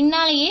அதுக்கு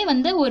பின்னாலேயே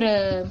வந்து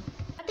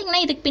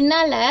பார்த்தீங்கன்னா இதுக்கு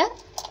பின்னால்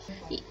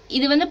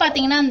இது வந்து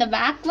பார்த்தீங்கன்னா அந்த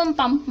வேக்வம்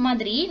பம்ப்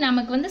மாதிரி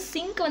நமக்கு வந்து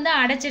சிங்க் வந்து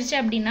அடைச்சிருச்சு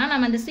அப்படின்னா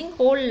நம்ம அந்த சிங்க்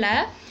ஹோலில்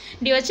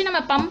இப்படி வச்சு நம்ம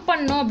பம்ப்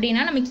பண்ணோம்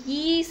அப்படின்னா நமக்கு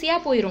ஈஸியாக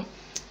போயிடும்.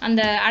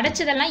 அந்த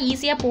அடைச்சதெல்லாம்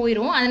ஈஸியாக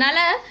போயிடும். அதனால்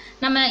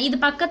நம்ம இது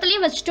பக்கத்துலேயே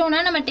வச்சிட்டோன்னா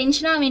நம்ம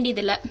டென்ஷனாக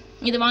வேண்டியதில்லை.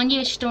 இது வாங்கி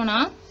வச்சிட்டோன்னா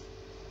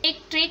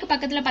ட்ரேக்கு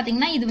பக்கத்தில்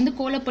பார்த்தீங்கன்னா இது வந்து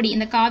கோலப்பொடி,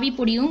 இந்த காவி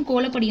பொடியும்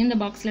கோலப்பொடியும் இந்த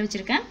பாக்ஸில்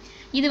வச்சுருக்கேன்.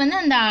 இது வந்து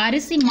அந்த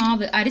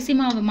அரிசி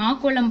மாவு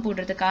மாக்கோலம்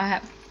போடுறதுக்காக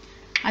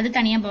அது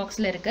தனியாக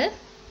பாக்ஸில் இருக்குது.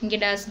 இங்கே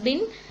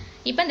டஸ்ட்பின்.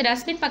 இப்போ இந்த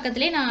டஸ்ட்பின்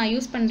பக்கத்துலேயே நான்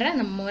யூஸ் பண்ணுற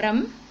அந்த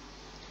முறம்.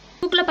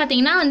 ஹூக்கில்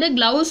பார்த்தீங்கன்னா வந்து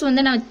க்ளவுஸ்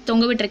வந்து நான்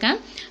தொங்க விட்டுருக்கேன்.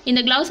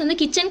 இந்த க்ளவுஸ் வந்து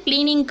கிச்சன்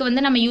க்ளீனிங்க்கு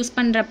வந்து நம்ம யூஸ்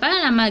பண்ணுறப்ப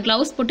நம்ம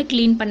க்ளவுஸ் போட்டு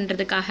க்ளீன்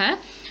பண்ணுறதுக்காக.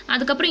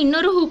 அதுக்கப்புறம்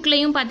இன்னொரு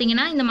ஹூக்லேயும்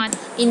பார்த்தீங்கன்னா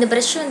இந்த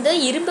ப்ரஷ் வந்து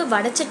இரும்பு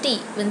வடைச்சட்டி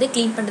வந்து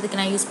க்ளீன் பண்ணுறதுக்கு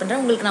நான் யூஸ்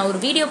பண்ணுறேன். உங்களுக்கு நான்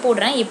ஒரு வீடியோ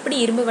போடுறேன் எப்படி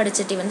இரும்பு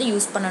வடைச்சட்டி வந்து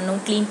யூஸ்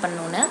பண்ணணும் க்ளீன்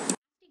பண்ணணுன்னு.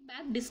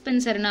 பேக்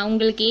டிஸ்பென்சர் நான்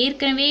உங்களுக்கு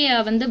ஏற்கனவே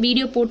வந்து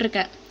வீடியோ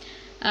போட்டிருக்கேன்.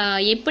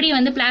 எப்படி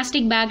வந்து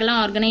பிளாஸ்டிக் பேக்லாம்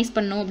ஆர்கனைஸ்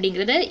பண்ணும்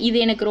அப்படிங்கிறது. இது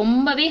எனக்கு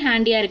ரொம்பவே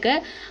ஹேண்டியாக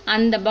இருக்குது.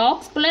 அந்த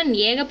பாக்ஸ்குள்ளே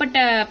ஏகப்பட்ட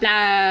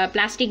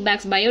plastic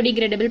packs,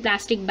 biodegradable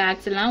plastic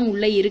packs எல்லாம்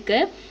உள்ளே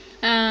இருக்குது.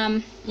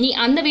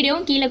 அந்த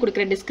வீடியோவும் கீழே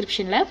கொடுக்குற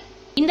டிஸ்கிரிப்ஷனில்.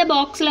 இந்த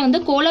பாக்ஸில் வந்து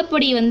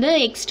கோலப்பொடி வந்து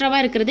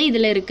எக்ஸ்ட்ராவாக இருக்கிறது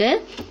இதில்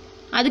இருக்குது.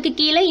 அதுக்கு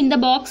கீழே இந்த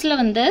பாக்ஸில்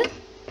வந்து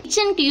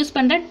கிச்சனுக்கு யூஸ்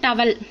பண்ணுற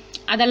டவல்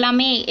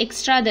அதெல்லாமே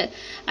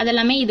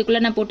அதெல்லாமே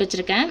இதுக்குள்ளே நான் போட்டு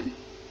வச்சுருக்கேன்.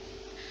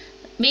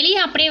 வெளியே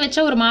அப்படியே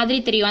வச்சா ஒரு மாதிரி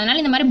தெரியும்.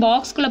 அதனால் இந்த மாதிரி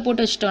பாக்ஸ்குள்ளே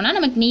போட்டு வச்சிட்டோன்னா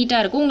நமக்கு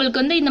நீட்டாக இருக்கும்.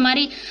 உங்களுக்கு வந்து இந்த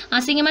மாதிரி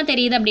அசிங்கமாக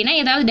தெரியுது அப்படின்னா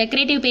ஏதாவது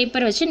டெக்கரேட்டிவ்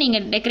பேப்பர் வச்சு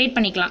நீங்கள் டெக்கரேட்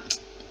பண்ணிக்கலாம்.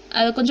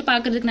 அது கொஞ்சம்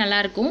பார்க்குறதுக்கு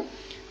நல்லாயிருக்கும்.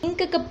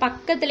 சிங்க்குக்கு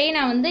பக்கத்துலேயே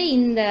நான் வந்து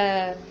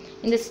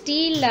இந்த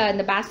ஸ்டீலில்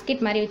இந்த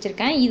பேஸ்கெட் மாதிரி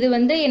வச்சுருக்கேன். இது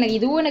வந்து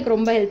இதுவும் எனக்கு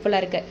ரொம்ப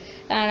ஹெல்ப்ஃபுல்லாக இருக்குது.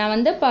 நான்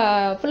வந்து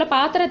ஃபுல்லாக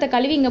பாத்திரத்தை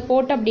கழுவி இங்கே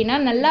போட்டோம் அப்படின்னா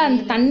நல்லா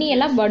அந்த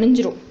தண்ணியெல்லாம்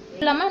வடிஞ்சிரும்.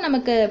 இல்லாமல்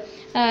நமக்கு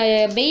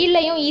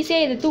வெயில்லையும்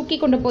ஈஸியாக இதை தூக்கி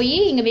கொண்டு போய்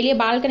இங்கே வெளியே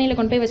பால்கனியில்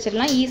கொண்டு போய்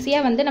வச்சிடலாம்.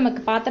 ஈஸியாக வந்து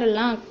நமக்கு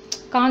பாத்திரம்லாம்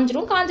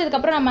காஞ்சிரும்.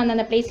 காஞ்சதுக்கப்புறம் நம்ம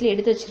அந்த பிளேஸில்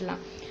எடுத்து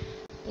வச்சிடலாம்.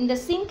 இந்த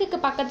சிங்க்குக்கு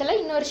பக்கத்தில்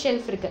இன்னொரு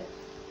ஷெல்ஃப் இருக்குது.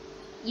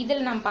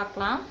 இதில் நம்ம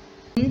பார்க்கலாம்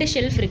 2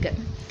 ஷெல்ஃப் இருக்குது.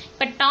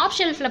 இப்போ டாப்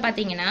ஷெல்ஃபில்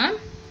பார்த்தீங்கன்னா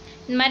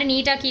இந்த மாதிரி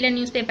நீட்டாக கீழே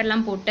நியூஸ்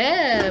பேப்பர்லாம் போட்டு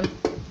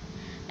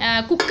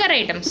குக்கர்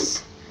ஐட்டம்ஸ்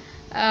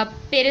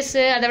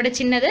பெருசு, அதை விட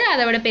சின்னது,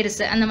 அதை விட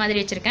பெருசு, அந்த மாதிரி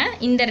வச்சுருக்கேன்.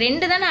 இந்த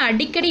 2 தான் நான்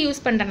அடிக்கடி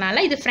யூஸ்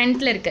பண்ணுறனால இது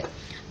ஃப்ரண்ட்டில் இருக்குது,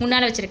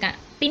 முன்னால் வச்சுருக்கேன்.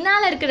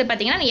 பின்னால் இருக்கிறது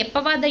பார்த்தீங்கன்னா நான்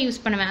எப்போவாது தான்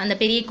யூஸ் பண்ணுவேன். அந்த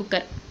பெரிய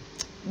குக்கர்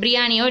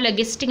பிரியாணியோ இல்லை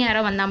கெஸ்ட்டுங்க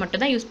யாரோ வந்தால்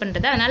மட்டும் தான் யூஸ்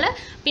பண்ணுறது. அதனால்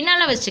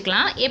பின்னால்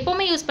வச்சுக்கலாம்.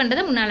 எப்போவுமே யூஸ்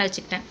பண்ணுறது முன்னால்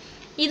வச்சுக்கிட்டேன்.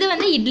 இது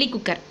வந்து இட்லி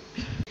குக்கர்.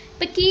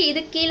 இப்போ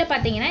இது கீழே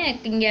பார்த்தீங்கன்னா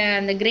எனக்கு இங்கே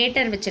அந்த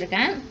கிரேட்டர்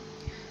வச்சுருக்கேன்,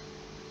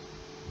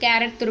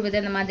 கேரட் துருவுது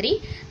அந்த மாதிரி.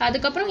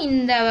 அதுக்கப்புறம்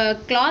இந்த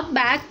கிளாத்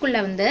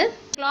பேக்குள்ளே வந்து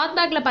கிளாத்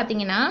பேக்கில்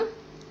பார்த்தீங்கன்னா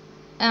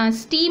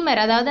ஸ்டீமர்,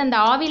 அதாவது அந்த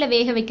ஆவியில்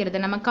வேக வைக்கிறது,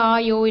 நம்ம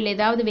காயோ இல்லை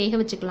ஏதாவது வேக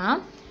வச்சுக்கலாம்.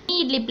 மினி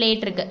இட்லி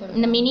பிளேட் இருக்குது.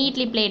 இந்த மினி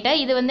இட்லி பிளேட்டை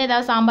இது வந்து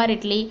ஏதாவது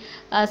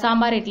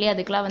சாம்பார் இட்லி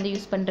அதுக்கெலாம் வந்து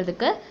யூஸ்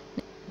பண்ணுறதுக்கு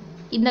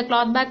இந்த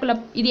கிளாத் பேக்குள்ளே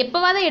இது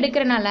எப்போவாத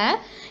எடுக்கிறனால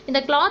இந்த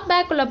கிளாத்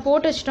பேக்குள்ளே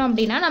போட்டு வச்சிட்டோம்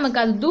அப்படின்னா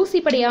நமக்கு அது தூசி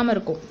படியாமல்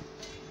இருக்கும்.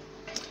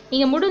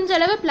 நீங்கள் முடிஞ்ச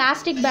அளவு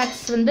பிளாஸ்டிக்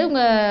பேக்ஸ் வந்து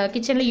உங்கள்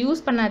கிச்சனில்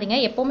யூஸ் பண்ணாதீங்க,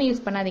 எப்போவுமே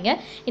யூஸ் பண்ணாதீங்க.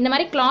 இந்த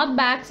மாதிரி கிளாத்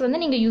பேக்ஸ்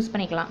வந்து நீங்கள் யூஸ்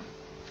பண்ணிக்கலாம்.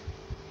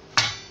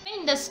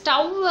 இந்த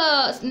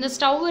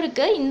ஸ்டவ்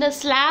இருக்குது. இந்த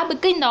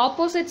ஸ்லாபுக்கு இந்த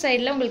ஆப்போசிட்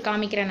சைடில் உங்களுக்கு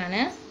காமிக்கிறேன்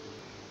நான்.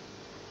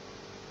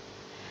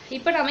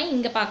 இப்போ நம்ம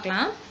இங்கே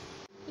பார்க்கலாம்.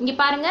 இங்கே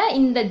பாருங்கள்,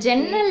 இந்த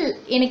ஜன்னல்,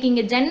 எனக்கு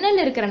இங்கே ஜன்னல்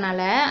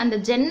இருக்கிறனால அந்த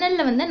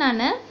ஜன்னலில் வந்து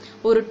நான்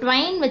ஒரு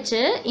ட்வைன்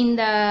வச்சு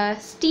இந்த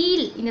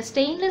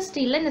ஸ்டெயின்லெஸ்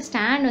ஸ்டீலில் இந்த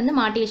ஸ்டாண்ட் வந்து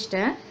மாட்டி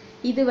வச்சிட்டேன்.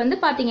 இது வந்து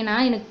பார்த்தீங்கன்னா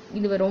எனக்கு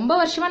இது ரொம்ப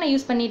வருஷமாக நான்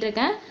யூஸ்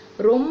பண்ணிகிட்ருக்கேன்.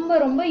 ரொம்ப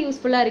ரொம்ப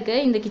யூஸ்ஃபுல்லாக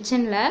இருக்குது இந்த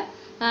கிச்சனில்.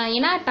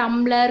 ஏன்னா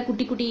டம்ளர்,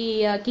 குட்டி குட்டி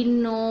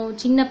கிண்ணம்,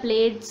 சின்ன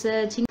பிளேட்ஸு,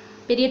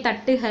 பெரிய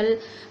தட்டுகள்,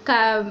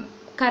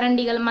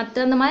 கரண்டிகள்,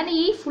 மற்ற அந்த மாதிரி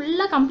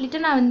ஃபுல்லாக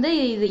கம்ப்ளீட்டாக நான் வந்து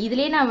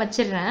இதிலே நான்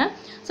வச்சிடுறேன்.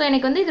 ஸோ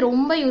எனக்கு வந்து இது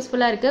ரொம்ப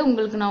யூஸ்ஃபுல்லாக இருக்குது.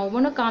 உங்களுக்கு நான்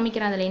ஒவ்வொன்றும்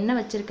காமிக்கிறேன் அதில் என்ன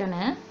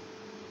வச்சுருக்கேன்னு.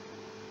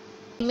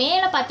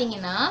 மேலே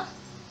பார்த்தீங்கன்னா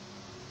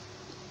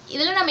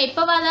இதில் நம்ம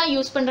எப்போவா தான்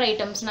யூஸ் பண்ணுற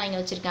ஐட்டம்ஸ் நான்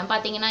இங்கே வச்சுருக்கேன்.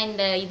 பார்த்தீங்கன்னா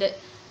இது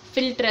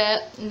ஃபில்ட்ரு,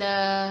 இந்த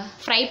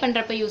ஃப்ரை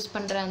பண்ணுறப்ப யூஸ்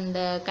பண்ணுற அந்த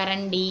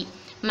கரண்டி,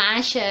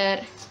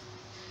 மேஷர்,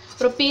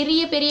 அப்புறம்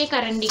பெரிய பெரிய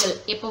கரண்டிகள்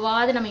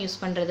எப்போவாது நம்ம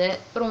யூஸ் பண்ணுறது.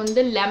 அப்புறம்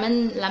வந்து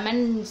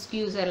லெமன்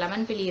ஸ்க்யூசர்,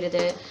 லெமன்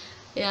பிழிகிறது,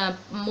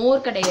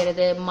 மோர்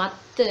கடையிறது,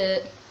 மத்து,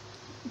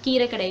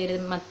 கீரை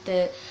கடையிறது மத்து,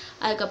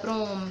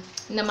 அதுக்கப்புறம்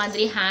இந்த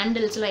மாதிரி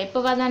ஹேண்டில்ஸ்லாம்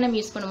எப்போவா தான் நம்ம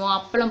யூஸ் பண்ணுவோம்.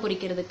 அப்பளம்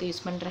பொரிக்கிறதுக்கு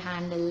யூஸ் பண்ணுற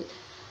ஹேண்டில்.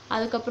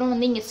 அதுக்கப்புறம்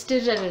வந்து இங்கே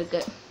ஸ்டிரர்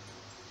இருக்குது,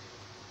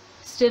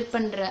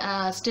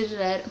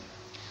 ஸ்டிரர்.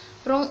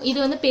 அப்புறம் இது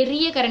வந்து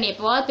பெரிய கரண்டி,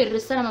 எப்போவாது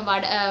பெருசாக நம்ம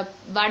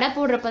வடை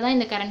போடுறப்ப தான்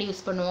இந்த கரண்டி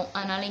யூஸ் பண்ணுவோம்,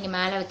 அதனால் இங்கே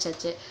மேலே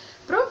வச்சாச்சு.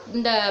 அப்புறம்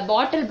இந்த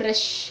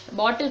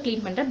பாட்டில்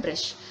க்ளீன் பண்ணுற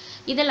ப்ரஷ்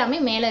இதெல்லாமே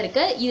மேலே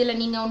இருக்குது. இதில்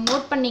நீங்கள்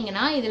நோட்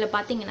பண்ணிங்கன்னா இதில்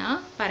பார்த்தீங்கன்னா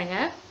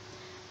பாருங்கள்,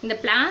 இந்த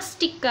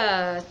பிளாஸ்டிக்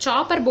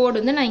சாப்பர் போர்டு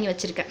வந்து நான் இங்கே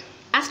வச்சுருக்கேன்.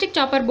 பிளாஸ்டிக்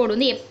சாப்பர் போர்டு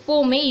வந்து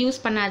எப்போவுமே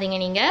யூஸ் பண்ணாதீங்க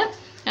நீங்கள்.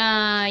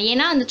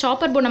 ஏன்னா அந்த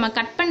சாப்பர் போர்டு நம்ம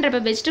கட் பண்ணுறப்ப,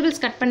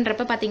 வெஜிடபிள்ஸ் கட்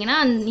பண்ணுறப்ப பார்த்தீங்கன்னா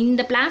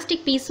இந்த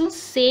பிளாஸ்டிக் பீஸும்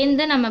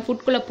சேர்ந்து நம்ம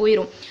ஃபுட்குள்ளே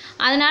போயிடும்.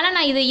 அதனால்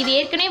நான் இது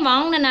ஏற்கனவே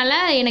வாங்கினனால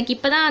எனக்கு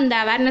இப்போ தான் அந்த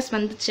அவேர்னஸ்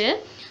வந்துச்சு.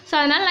 ஸோ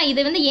அதனால் நான்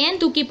இதை வந்து ஏன்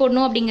தூக்கி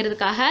போடணும்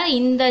அப்படிங்கிறதுக்காக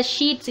இந்த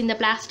ஷீட்ஸ், இந்த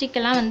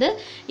பிளாஸ்டிக்கெல்லாம் வந்து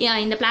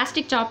இந்த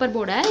பிளாஸ்டிக் சாப்பர்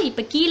போர்டை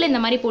இப்போ கீழே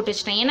இந்த மாதிரி போட்டு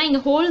வச்சிட்டேன். ஏன்னா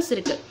இங்கே ஹோல்ஸ்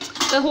இருக்குது.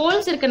 இப்போ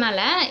ஹோல்ஸ் இருக்கனால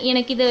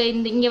எனக்கு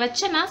இங்கே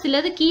வச்சேன்னா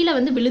சிலது கீழே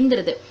வந்து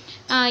விழுந்துருது.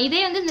 இதே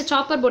வந்து இந்த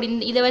சாப்பர்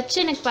போர்டு இதை வச்சு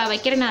எனக்கு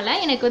வைக்கிறனால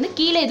எனக்கு வந்து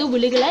கீழே எதுவும்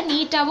விழுகலை,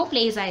 நீட்டாகவும்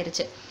ப்ளேஸ்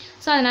ஆயிடுச்சு.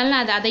 ஸோ அதனால்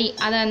நான் அதை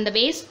அந்த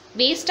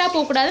வேஸ்ட்டாக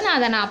போகக்கூடாது, நான்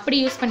அதை அப்படி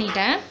யூஸ்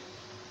பண்ணிட்டேன்.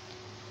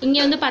 இங்கே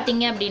வந்து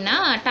பார்த்தீங்க அப்படின்னா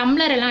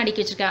டம்ளர் எல்லாம்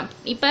அடுக்கி வச்சுருக்கேன்.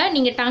 இப்போ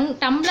நீங்கள்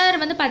டம்ளர்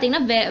வந்து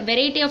பார்த்தீங்கன்னா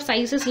வெரைட்டி ஆஃப்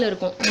சைஸஸில்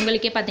இருக்கும்.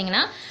 உங்களுக்கே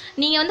பார்த்தீங்கன்னா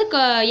நீங்கள் வந்து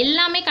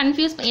எல்லாமே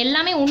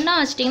எல்லாமே ஒன்றா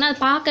வச்சிட்டிங்கன்னா அது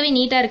பார்க்கவே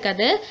நீட்டாக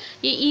இருக்காது.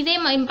 இதே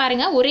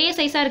பாருங்கள், ஒரே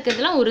சைஸாக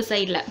இருக்கிறதுலாம் ஒரு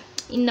சைடில்,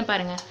 இந்த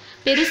பாருங்கள்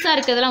பெருசாக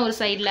இருக்கிறதுலாம் ஒரு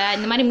சைடில்,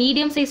 இந்த மாதிரி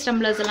மீடியம் சைஸ்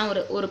டம்ளர்ஸ் எல்லாம்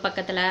ஒரு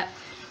பக்கத்தில்,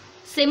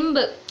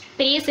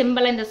 பெரிய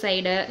செம்பெல்லாம் இந்த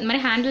சைடு, இந்த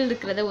மாதிரி ஹேண்டில்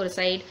இருக்கிறத ஒரு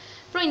சைடு,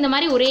 அப்புறம் இந்த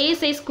மாதிரி ஒரே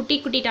சைஸ் குட்டி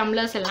குட்டி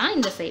டம்ளர்ஸ் எல்லாம்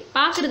இந்த சைடு.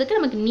 பார்க்குறதுக்கு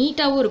நமக்கு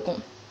நீட்டாகவும்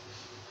இருக்கும்.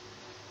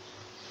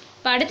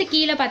 இப்போ அடுத்து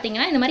கீழே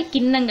பார்த்தீங்கன்னா இந்த மாதிரி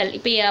கிண்ணங்கள்,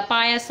 இப்போ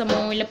பாயாசமோ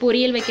இல்லை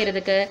பொரியல்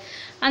வைக்கிறதுக்கு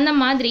அந்த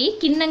மாதிரி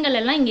கிண்ணங்கள்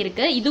எல்லாம் இங்கே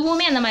இருக்குது.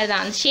 இதுவுமே அந்த மாதிரி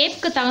தான், அந்த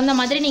ஷேப்புக்கு தகுந்த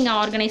மாதிரி நீங்கள்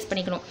ஆர்கனைஸ்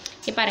பண்ணிக்கணும்.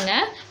 இப்போ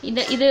பாருங்கள்,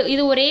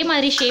 இது ஒரே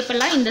மாதிரி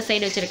ஷேப்பெல்லாம் இந்த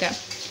சைடு வச்சுருக்கேன்.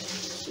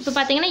 இப்போ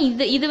பார்த்தீங்கன்னா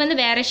இது வந்து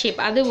வேறு ஷேப்,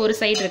 அது ஒரு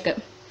சைடு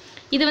இருக்குது.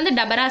 இது வந்து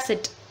டபரா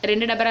செட்,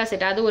 2 டபரா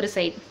செட், அது ஒரு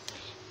சைடு.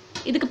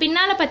 இதுக்கு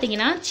பின்னால்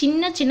பார்த்தீங்கன்னா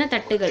சின்ன சின்ன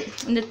தட்டுகள்,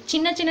 இந்த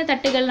சின்ன சின்ன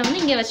தட்டுகளில்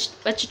வந்து இங்கே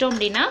வச்சிட்டோம்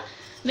அப்படின்னா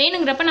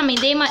வேணுங்கிறப்ப நம்ம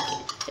இதே மாதிரி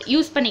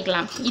யூஸ்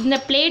பண்ணிக்கலாம். இந்த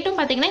பிளேட்டும்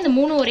பார்த்தீங்கன்னா இந்த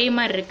 3 ஒரே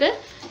மாதிரி இருக்குது,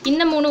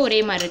 இந்த 3 ஒரே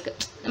மாதிரி இருக்குது.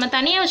 நம்ம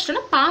தனியாக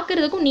வச்சிட்டோம்னா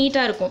பார்க்குறதுக்கும்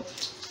நீட்டாக இருக்கும்.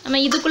 நம்ம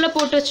இதுக்குள்ளே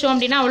போட்டு வச்சோம்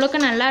அப்படின்னா அவ்வளோக்கா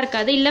நல்லா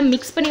இருக்காது, இல்லை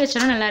மிக்ஸ் பண்ணி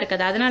வச்சோன்னா நல்லா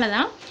இருக்காது. அதனால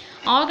தான்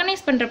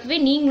ஆர்கனைஸ் பண்ணுறப்பவே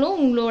நீங்களும்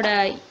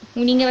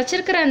நீங்கள்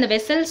வச்சுருக்கிற அந்த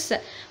வெசல்ஸ்,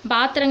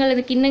 பாத்திரங்கள்,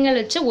 அந்த கிண்ணங்கள்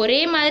வச்சு ஒரே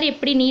மாதிரி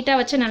எப்படி நீட்டாக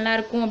வச்சா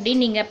நல்லாயிருக்கும்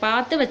அப்படின்னு நீங்கள்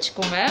பார்த்து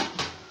வச்சுக்கோங்க.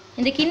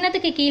 இந்த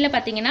கிண்ணத்துக்கு கீழே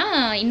பார்த்தீங்கன்னா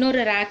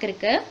இன்னொரு ரேக்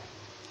இருக்குது.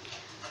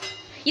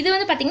 இது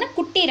வந்து பார்த்திங்கன்னா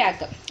குட்டி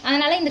ரேக்கு,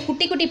 அதனால் இந்த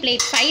குட்டி குட்டி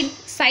பிளேட்ஸ்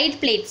சைட்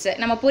பிளேட்ஸு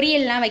நம்ம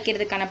பொரியல்லாம்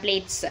வைக்கிறதுக்கான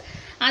பிளேட்ஸ்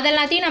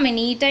அதெல்லாத்தையும் நம்ம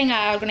நீட்டாக இங்கே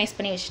ஆர்கனைஸ்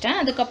பண்ணி வச்சுட்டேன்.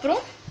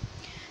 அதுக்கப்புறம்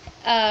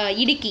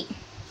இடுக்கி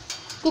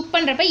குக்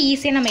பண்ணுறப்ப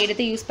ஈஸியாக நம்ம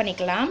எடுத்து யூஸ்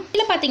பண்ணிக்கலாம்.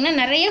 இதில் பார்த்திங்கன்னா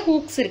நிறைய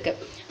ஹூக்ஸ் இருக்குது.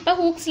 இப்போ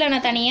ஹூக்ஸில்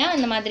நான் தனியாக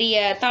இந்த மாதிரி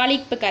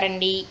தாளிப்பு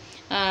கரண்டி,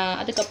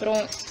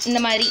 அதுக்கப்புறம் இந்த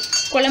மாதிரி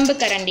குழம்பு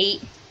கரண்டி,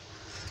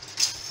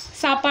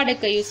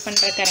 சாப்பாடுக்கு யூஸ்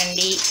பண்ணுற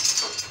கரண்டி,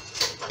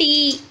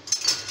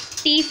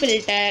 டீ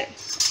ஃபில்டர்,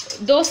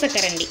 தோசை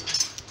கரண்டி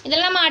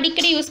இதெல்லாம் நம்ம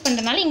அடிக்கடி யூஸ்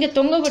பண்ணுறதுனால இங்கே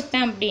தொங்க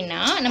விட்டேன்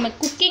அப்படின்னா நம்ம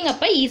குக்கிங்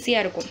அப்போ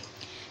ஈஸியாக இருக்கும்.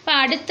 இப்போ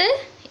அடுத்து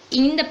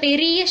இந்த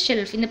பெரிய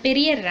ஷெல்ஃப், இந்த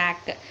பெரிய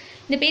ரேக்கு,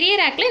 இந்த பெரிய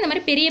ரேக்கில் இந்த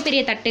மாதிரி பெரிய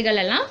பெரிய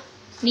தட்டுகள் எல்லாம்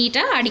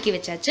நீட்டாக அடுக்கி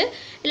வச்சாச்சு.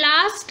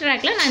 லாஸ்ட்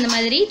ரேக்கில் நான் இந்த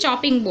மாதிரி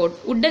shopping board,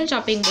 wooden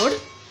shopping board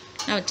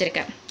நான்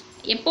வச்சுருக்கேன்.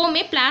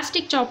 எப்போவுமே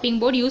பிளாஸ்டிக் சாப்பிங்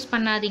போர்டு யூஸ்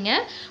பண்ணாதீங்க,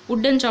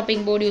 உட்டன்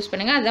சாப்பிங் போர்டு யூஸ்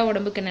பண்ணுங்கள், அதுதான்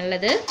உடம்புக்கு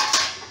நல்லது.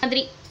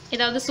 மாதிரி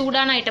ஏதாவது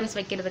சூடான ஐட்டம்ஸ்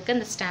வைக்கிறதுக்கு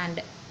இந்த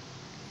ஸ்டாண்டு.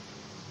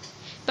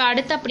 இப்போ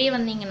அடுத்து அப்படியே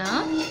வந்தீங்கன்னா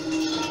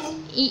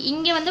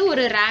இங்கே வந்து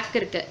ஒரு ரேக்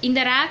இருக்குது. இந்த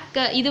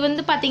ரேக்கு இது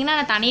வந்து பார்த்திங்கன்னா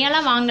நான்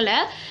தனியாலாம் வாங்கலை,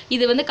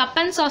 இது வந்து கப்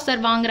அண்ட்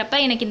சாசர் வாங்குறப்ப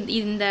எனக்கு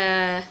இந்த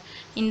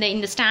இந்த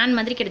இந்த ஸ்டாண்ட்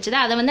மாதிரி கிடைச்சது.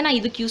 அதை வந்து நான்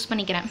இதுக்கு யூஸ்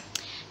பண்ணிக்கிறேன்.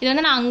 இது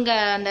வந்து நான் அங்கே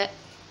அந்த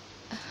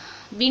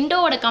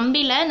விண்டோவோட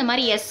கம்பியில் இந்த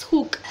மாதிரி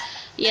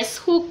எஸ்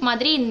ஹூக்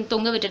மாதிரி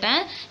தொங்க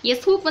விட்டுட்டேன்.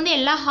 எஸ் ஹூக் வந்து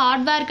எல்லா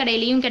ஹார்ட்வேர்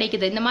கடையிலையும்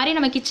கிடைக்குது. இந்த மாதிரி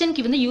நம்ம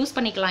கிச்சனுக்கு வந்து யூஸ்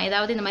பண்ணிக்கலாம்,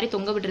 ஏதாவது இந்த மாதிரி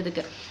தொங்க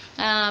விடுறதுக்கு.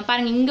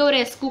 பாருங்கள், இங்கே ஒரு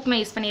எஸ் ஹூக்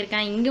நான் யூஸ்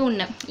பண்ணியிருக்கேன், இங்கே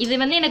ஒன்று. இது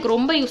வந்து எனக்கு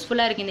ரொம்ப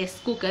யூஸ்ஃபுல்லாக இருக்குது இந்த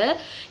எஸ் ஹூக்கு.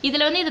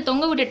 இதில் வந்து இதை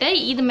தொங்க விட்டுட்டு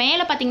இது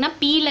மேலே பார்த்தீங்கன்னா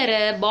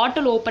பீலரு,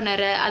 பாட்டில்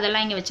ஓப்பனரு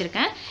அதெல்லாம் இங்கே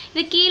வச்சுருக்கேன்.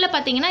 இது கீழே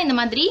பார்த்தீங்கன்னா இந்த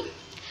மாதிரி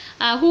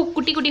ஹூக்,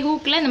 குட்டி குட்டி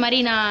ஹூக்கில் இந்த மாதிரி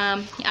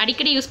நான்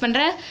அடிக்கடி யூஸ்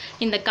பண்ணுற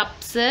இந்த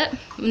கப்ஸு,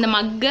 இந்த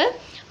மக்கு,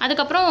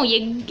 அதுக்கப்புறம்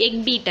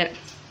எக் பீட்டர்.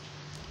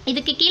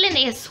 இதுக்கு கீழே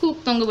இந்த எஸ்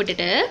ஹூக் தொங்க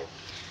விட்டுட்டு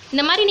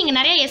இந்த மாதிரி நீங்கள்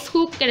நிறைய எஸ்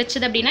ஹூக்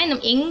கிடச்சிது அப்படின்னா இந்த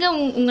எங்கே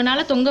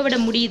உங்களால் தொங்க விட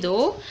முடியுதோ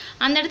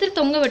அந்த இடத்துல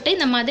தொங்க விட்டு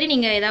இந்த மாதிரி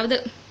நீங்கள்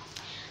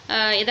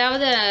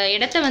ஏதாவது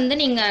இடத்த வந்து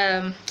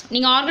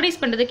நீங்கள்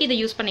ஆர்கனைஸ் பண்ணுறதுக்கு இதை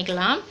யூஸ்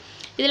பண்ணிக்கலாம்.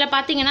 இதில்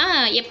பார்த்தீங்கன்னா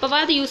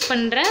எப்போவாவது யூஸ்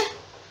பண்ணுற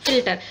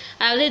ஃபில்டர்,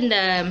 அதாவது இந்த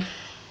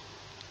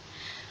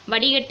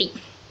வடிகட்டி,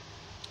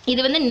 இது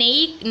வந்து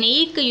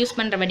நெய்க்கு யூஸ்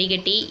பண்ணுற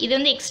வடிகட்டி. இது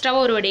வந்து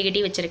எக்ஸ்ட்ராவாக ஒரு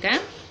வடிகட்டி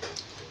வச்சுருக்கேன்.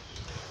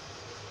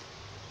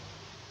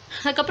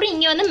 அதுக்கப்புறம்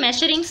இங்கே வந்து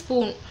மெஷரிங்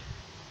ஸ்பூன்,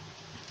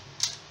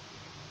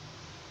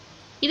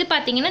 இது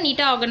பார்த்தீங்கன்னா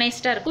நீட்டாக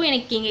ஆர்கனைஸ்டாக இருக்கும்.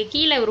 எனக்கு இங்கே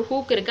கீழே ஒரு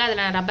ஹூக் இருக்குது,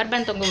 அதில் நான் ரப்பர்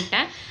பேண்ட் தொங்க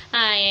விட்டேன்.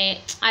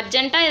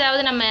 அர்ஜென்ட்டாக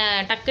ஏதாவது நம்ம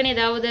டக்குன்னு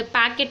ஏதாவது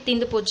பேக்கெட்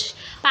தீர்ந்து போச்சு,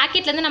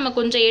 பேக்கெட்லேருந்து நம்ம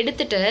கொஞ்சம்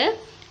எடுத்துகிட்டு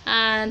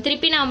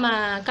திருப்பி நம்ம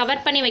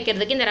கவர் பண்ணி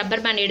வைக்கிறதுக்கு இந்த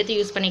ரப்பர் பேண்ட் எடுத்து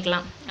யூஸ்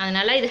பண்ணிக்கலாம்.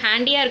 அதனால் இது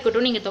ஹேண்டியாக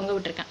இருக்கட்டும், நீங்கள் தொங்க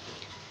விட்டுருக்கேன்.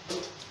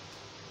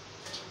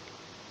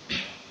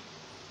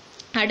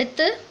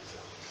 அடுத்து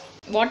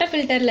வாட்டர்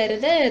ஃபில்டரில்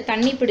இருந்து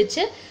தண்ணி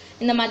பிடிச்சி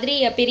இந்த மாதிரி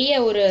பெரிய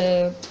ஒரு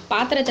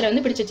பாத்திரத்தில்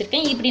வந்து பிடிச்சி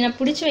வச்சுருக்கேன். இப்படி நான்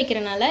பிடிச்சி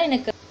வைக்கிறனால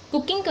எனக்கு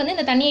குக்கிங்க்கு வந்து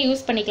இந்த தண்ணியை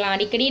யூஸ் பண்ணிக்கலாம்.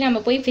 அடிக்கடி நம்ம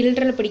போய்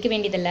ஃபில்டரில் பிடிக்க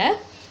வேண்டியதில்லை,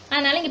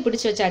 அதனால் இங்கே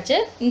பிடிச்சி வச்சாச்சு.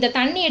 இந்த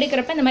தண்ணி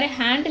எடுக்கிறப்ப இந்த மாதிரி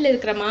ஹேண்டில்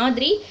இருக்கிற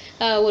மாதிரி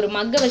ஒரு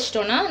மக்கை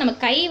வச்சிட்டோன்னா நம்ம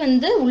கை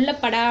வந்து உள்ளே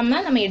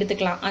படாமல் நம்ம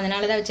எடுத்துக்கலாம்,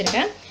 அதனால தான்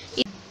வச்சுருக்கேன்.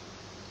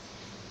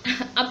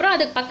 அப்புறம்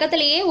அதுக்கு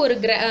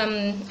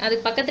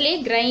பக்கத்துலேயே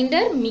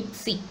கிரைண்டர்,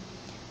 மிக்ஸி.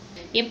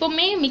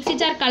 எப்போவுமே மிக்ஸி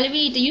ஜார்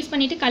யூஸ்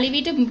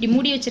பண்ணிவிட்டு இப்படி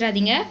மூடி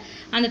வச்சிடாதீங்க.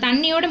 அந்த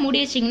தண்ணியோட மூடி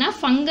வச்சிங்கன்னா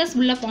ஃபங்கஸ்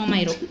உள்ளே ஃபார்ம்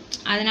ஆயிரும்.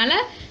 அதனால்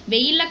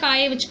வெயிலில்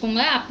காய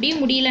வச்சுக்கோங்க. அப்படியே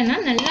முடியலன்னா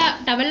நல்லா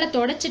டவலில்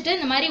தொடச்சிட்டு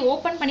இந்த மாதிரி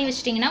ஓப்பன் பண்ணி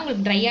வச்சிட்டிங்கன்னா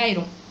உங்களுக்கு ட்ரை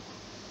ஆயிரும்.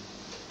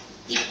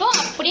 இப்போ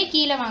அப்படியே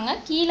கீழே வாங்க.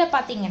 கீழே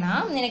பார்த்தீங்கன்னா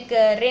எனக்கு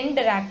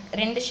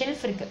 2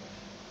 ஷெல்ஃப் இருக்குது.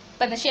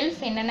 இப்போ அந்த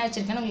ஷெல்ஃப் என்னென்ன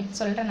வச்சுருக்கேன்னு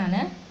உங்களுக்கு சொல்கிறேன்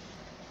நான்.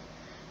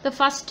 இப்போ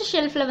ஃபஸ்ட்டு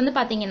ஷெல்ஃபில் வந்து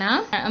பார்த்தீங்கன்னா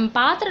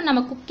பாத்திரம்,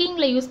 நம்ம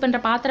குக்கிங்கில் யூஸ்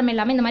பண்ணுற பாத்திரம்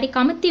எல்லாமே இந்த மாதிரி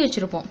கமுத்தி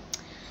வச்சுருப்போம்.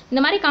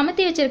 இந்த மாதிரி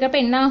கமுத்தி வச்சுருக்கப்ப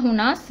என்ன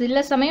ஆகும்னா,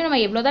 சில சமயம் நம்ம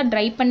எவ்வளோதான்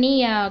ட்ரை பண்ணி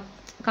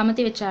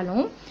கமுத்தி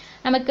வச்சாலும்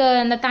நமக்கு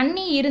அந்த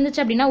தண்ணி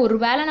இருந்துச்சு அப்படின்னா, ஒரு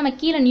வேளை நம்ம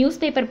கீழே நியூஸ்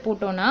பேப்பர்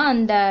போட்டோன்னா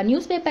அந்த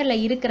நியூஸ்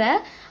பேப்பரில் இருக்கிற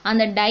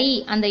அந்த டை,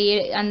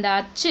 அந்த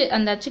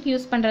அச்சுக்கு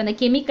யூஸ் பண்ணுற அந்த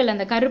கெமிக்கல்,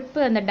 அந்த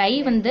கருப்பு அந்த டை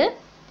வந்து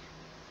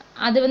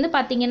அது வந்து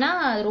பார்த்திங்கன்னா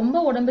ரொம்ப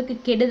உடம்புக்கு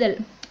கெடுதல்.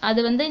 அது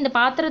வந்து இந்த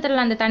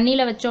பாத்திரத்தில் அந்த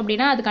தண்ணியில் வச்சோம்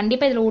அப்படின்னா அது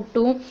கண்டிப்பாக இதில்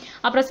ஒட்டும்.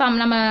 அப்புறம்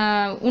நம்ம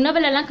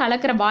உணவுலலாம்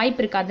கலக்கிற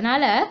வாய்ப்பு இருக்குது.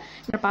 அதனால்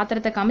இந்த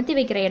பாத்திரத்தை கமுத்தி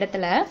வைக்கிற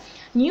இடத்துல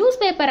நியூஸ்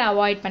பேப்பரை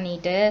அவாய்ட்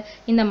பண்ணிவிட்டு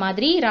இந்த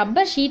மாதிரி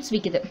ரப்பர் ஷீட்ஸ்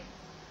விற்குது,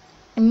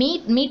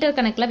 மீட்டர்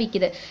கணக்கில்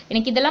விற்கிது.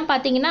 எனக்கு இதெல்லாம்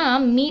பார்த்தீங்கன்னா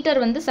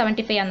மீட்டர் வந்து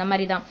 75 அந்த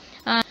மாதிரி தான்.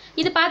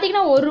 இது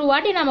பார்த்தீங்கன்னா ஒரு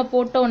வாட்டி நம்ம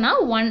போட்டோன்னா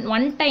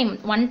ஒன்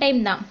டைம்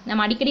தான்,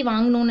 நம்ம அடிக்கடி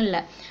வாங்கணும்னு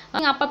இல்லை.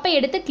 அப்பப்போ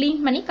எடுத்து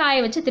க்ளீன் பண்ணி காய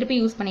வச்சு திருப்பி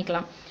யூஸ்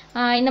பண்ணிக்கலாம்.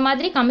 இந்த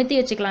மாதிரி கமுத்தி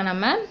வச்சுக்கலாம்.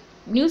 நம்ம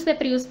நியூஸ்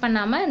பேப்பர் யூஸ்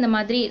பண்ணாமல் இந்த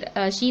மாதிரி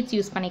ஷீட்ஸ்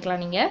யூஸ்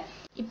பண்ணிக்கலாம் நீங்கள்.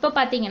 இப்போ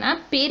பார்த்தீங்கன்னா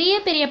பெரிய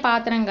பெரிய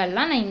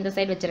பாத்திரங்கள்லாம் நான் இந்த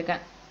சைடு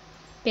வச்சுருக்கேன்.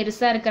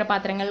 பெருசாக இருக்கிற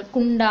பாத்திரங்கள்,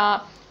 குண்டா,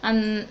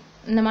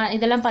 இந்த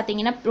இதெல்லாம்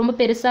பார்த்தீங்கன்னா ரொம்ப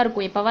பெருசாக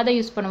இருக்கும், எப்போவாதான்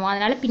யூஸ் பண்ணுவோம்.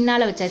 அதனால்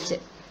பின்னால் வச்சாச்சு.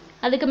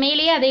 அதுக்கு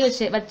மேலேயே அதே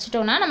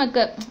வச்சுட்டோன்னா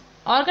நமக்கு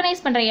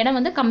ஆர்கனைஸ் பண்ணுற இடம்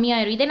வந்து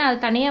கம்மியாயிரும். இதே நான் அதை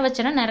தனியாக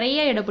வச்சேன்னா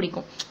நிறைய இடம்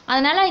பிடிக்கும்.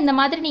 அதனால் இந்த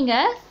மாதிரி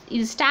நீங்கள்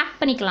இது ஸ்டாக்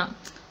பண்ணிக்கலாம்,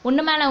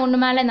 ஒன்று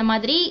மேலே இந்த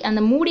மாதிரி.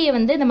 அந்த மூடியை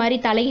வந்து இந்த மாதிரி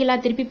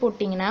தலைகீழாக திருப்பி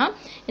போட்டிங்கன்னா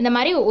இந்த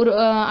மாதிரி ஒரு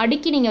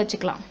அடுக்கி நீங்கள்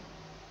வச்சுக்கலாம்.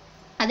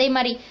 இதே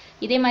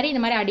மாதிரி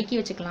இந்த மாதிரி அடுக்கி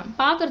வச்சுக்கலாம்.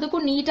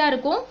 பார்க்குறதுக்கும் நீட்டாக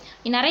இருக்கும்,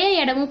 நிறைய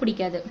இடமும்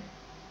பிடிக்காது.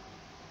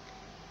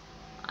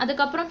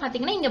 அதுக்கப்புறம்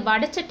பார்த்தீங்கன்னா இங்கே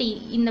வடைச்சட்டி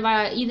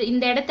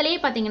இந்த இடத்துலையே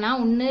பார்த்தீங்கன்னா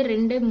 1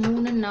 2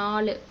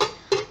 3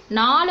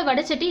 4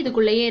 வடைச்சட்டி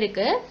இதுக்குள்ளேயே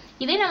இருக்குது.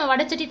 இதே நம்ம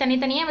வடைச்சட்டி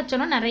தனித்தனியாக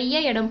வச்சோன்னா நிறைய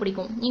இடம்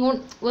பிடிக்கும். நீங்கள்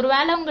ஒரு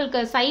வேளை உங்களுக்கு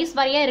சைஸ்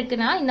வரையாக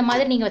இருக்குன்னா இந்த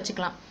மாதிரி நீங்கள்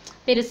வச்சுக்கலாம்.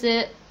 பெருசு,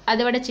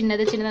 அதை விட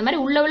சின்னது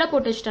மாதிரி உள்ள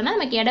போட்டு வச்சுட்டோன்னா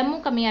நமக்கு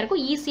இடமும் கம்மியாக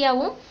இருக்கும்,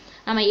 ஈஸியாகவும்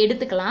நம்ம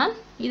எடுத்துக்கலாம்.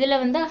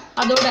 இதில் வந்து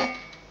அதோட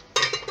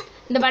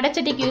இந்த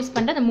வடைச்சட்டிக்கு யூஸ்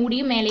பண்ணுற அந்த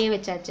மூடியும் மேலேயே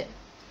வச்சாச்சு.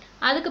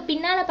 அதுக்கு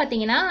பின்னால்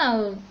பார்த்தீங்கன்னா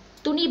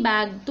துணி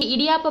பேக்,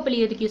 இடியாப்ப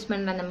பிழியறதுக்கு யூஸ்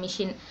பண்ணுற அந்த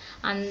மிஷின்,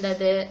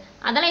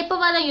 அதெல்லாம்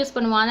எப்போவா தான் யூஸ்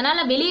பண்ணுவோம்.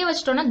 அதனால் வெளியே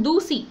வச்சிட்டோன்னா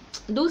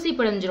தூசி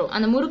பிடிஞ்சிரும்.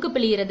 அந்த முறுக்கு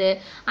பிழியிறது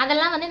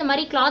அதெல்லாம் வந்து இந்த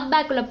மாதிரி கிளாத்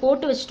பேக்குள்ளே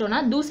போட்டு வச்சிட்டோன்னா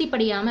தூசி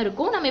படியாமல்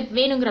இருக்கும். நம்ம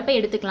வேணுங்கிறப்ப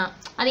எடுத்துக்கலாம்.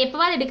 அது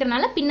எப்போவாது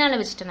எடுக்கிறனால பின்னால்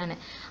வச்சுட்டேன்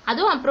நான்.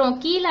 அதுவும் அப்புறம்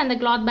கீழே அந்த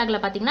கிளாத்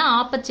பேக்கில் பார்த்தீங்கன்னா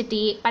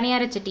ஆப்பச்சட்டி,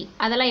 பணியாரச்சட்டி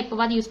அதெல்லாம்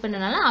எப்போவாது யூஸ்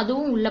பண்ணனால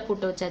அதுவும் உள்ளே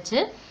போட்டு வச்சாச்சு.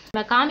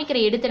 நான் காமிக்கிற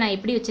எடுத்து நான்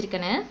எப்படி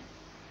வச்சுருக்கேன்னு.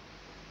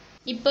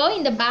 இப்போ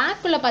இந்த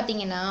பேக்குள்ளே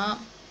பார்த்தீங்கன்னா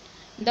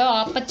இந்த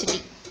ஆப்பச்சட்டி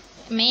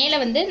மேலே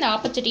வந்து இந்த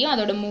ஆப்பச்சட்டியும்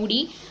அதோட மூடி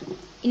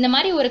இந்த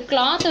மாதிரி ஒரு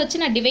கிளாத்தை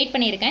வச்சு நான் டிவைட்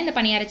பண்ணியிருக்கேன். இந்த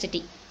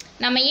பணியாரச்சட்டி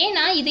நம்ம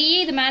ஏன்னா இதையே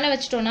இது மேலே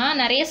வச்சிட்டோன்னா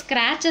நிறைய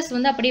ஸ்க்ராச்சஸ்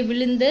வந்து அப்படியே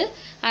விழுந்து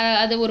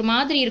அது ஒரு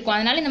மாதிரி இருக்கும்.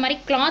 அதனால இந்த மாதிரி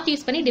கிளாத்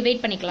யூஸ் பண்ணி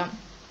டிவைட் பண்ணிக்கலாம்.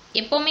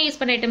 எப்போவுமே யூஸ்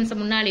பண்ணுற ஐட்டம்ஸை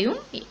முன்னாலேயும்,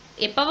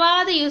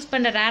 எப்போவாவது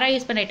ரேராக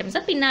யூஸ் பண்ணுற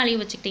ஐட்டம்ஸை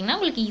பின்னாலேயும் வச்சுக்கிட்டிங்கன்னா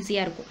உங்களுக்கு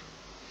ஈஸியாக இருக்கும்.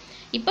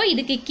 இப்போ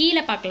இதுக்கு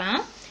கீழே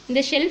பார்க்கலாம்.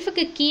 இந்த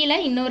ஷெல்ஃபுக்கு கீழே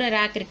இன்னொரு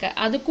ரேக் இருக்குது.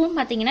 அதுக்கும்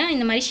பார்த்தீங்கன்னா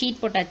இந்த மாதிரி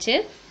ஷீட் போட்டாச்சு.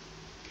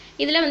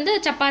 இதில் வந்து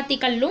சப்பாத்தி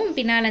கல்லும்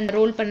பின்னால் அந்த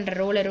ரோல் பண்ணுற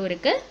ரோலரும்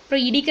இருக்குது.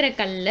 அப்புறம் இடிக்கிற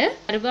கல்,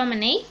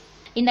 அருவாமனை.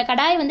 இந்த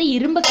கடாய் வந்து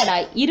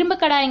இரும்பு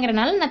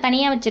கடாய்ங்கிறனால நான்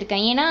தனியாக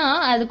வச்சுருக்கேன். ஏன்னா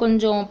அது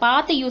கொஞ்சம்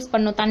பார்த்து யூஸ்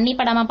பண்ணணும், தண்ணி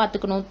படாமல்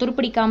பார்த்துக்கணும்,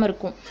 துருப்பிடிக்காமல்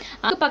இருக்கும்.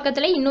 அது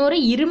பக்கத்தில் இன்னொரு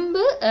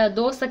இரும்பு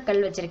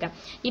தோசைக்கல் வச்சுருக்கேன்.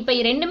 இப்போ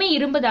ரெண்டுமே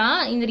இரும்பு தான்.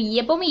 இந்த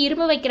எப்போவுமே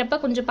இரும்பு வைக்கிறப்ப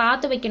கொஞ்சம்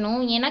பார்த்து வைக்கணும்.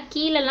 ஏன்னா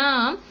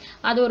கீழெல்லாம்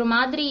அது ஒரு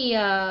மாதிரி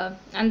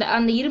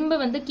அந்த இரும்பு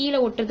வந்து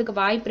கீழே ஒட்டுறதுக்கு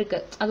வாய்ப்பு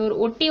இருக்குது. அது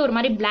ஒட்டி ஒரு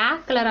மாதிரி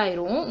பிளாக் கலர்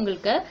ஆயிரும்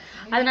உங்களுக்கு.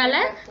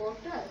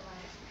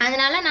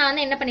 அதனால நான்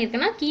வந்து என்ன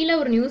பண்ணியிருக்கேன்னா கீழே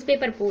ஒரு நியூஸ்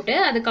பேப்பர் போட்டு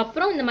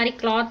அதுக்கப்புறம் இந்த மாதிரி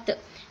கிளாத்,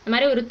 இந்த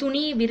மாதிரி ஒரு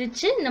துணி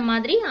விரித்து இந்த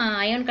மாதிரி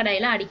அயன்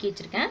கடாயில் அடுக்கி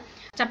வச்சுருக்கேன்.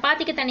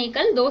 சப்பாத்திக்கு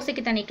தனிக்கல்,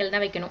 தோசைக்கு தனிக்கல்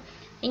தான் வைக்கணும்.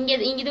 இங்கே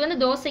இது வந்து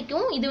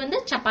தோசைக்கும், இது வந்து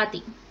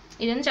சப்பாத்தி,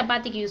 இது வந்து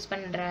சப்பாத்திக்கு யூஸ்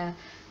பண்ணுற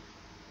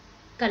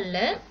கல்.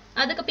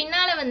 அதுக்கு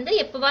பின்னால் வந்து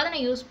எப்போவாவது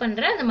நான் யூஸ்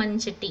பண்ணுற அந்த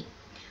மண்சட்டி.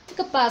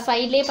 அதுக்கு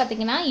சைட்லேயே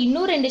பார்த்தீங்கன்னா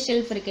இன்னும் 2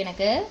 ஷெல்ஃப் இருக்குது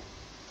எனக்கு.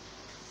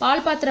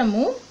 பால்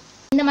பாத்திரமும்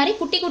இந்த மாதிரி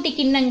குட்டி குட்டி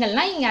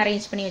கிண்ணங்கள்லாம் இங்கே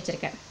அரேஞ்ச் பண்ணி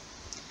வச்சுருக்கேன்.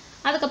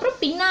 அதுக்கப்புறம்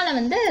பின்னால்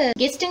வந்து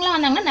கெஸ்ட்டுங்களாம்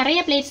வந்தாங்கன்னா நிறைய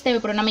பிளேட்ஸ்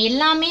தேவைப்படும். நம்ம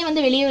எல்லாமே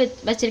வந்து வெளியே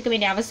வச்சிருக்க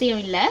வேண்டிய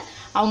அவசியம் இல்லை.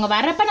 அவங்க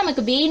வரப்போ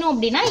நமக்கு வேணும்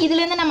அப்படின்னா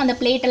இதுலேருந்து நம்ம அந்த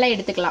பிளேட்டெல்லாம்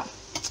எடுத்துக்கலாம்.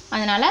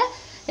 அதனால்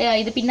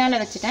இது பின்னால்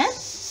வச்சுட்டேன்.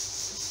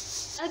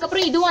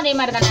 அதுக்கப்புறம் இதுவும் அதே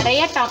மாதிரி தான்.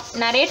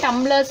 நிறைய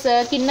டம்ளர்ஸ்,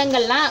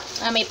 கிண்ணங்கள்லாம்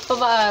நம்ம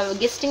எப்போ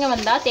கெஸ்ட்டுங்க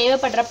வந்தால்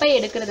தேவைப்படுறப்ப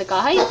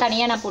எடுக்கிறதுக்காக இது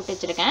தனியாக நான் போட்டு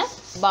வச்சுருக்கேன்.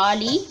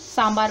 வாளி,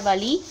 சாம்பார்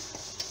வாளி,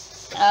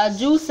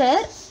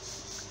 ஜூஸர்,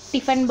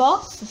 டிஃபன்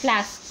பாக்ஸ்,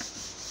 ஃப்ளாஸ்க்.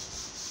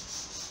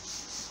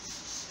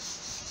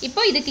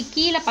 இப்போ இதுக்கு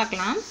கீழே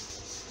பார்க்கலாம்.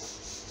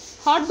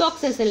 ஹாட்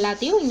பாக்ஸஸ்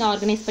எல்லாத்தையும் இங்கே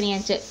ஆர்கனைஸ்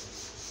பண்ணியாச்சு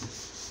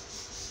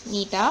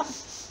நீட்டாக.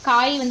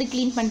 காய் வந்து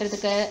க்ளீன்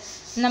பண்ணுறதுக்கு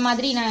இந்த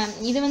மாதிரி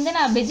இது வந்து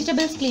நான்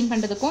வெஜிடபிள்ஸ் க்ளீன்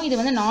பண்ணுறதுக்கும், இது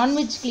வந்து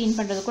நான்வெஜ் க்ளீன்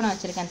பண்ணுறதுக்கும் நான்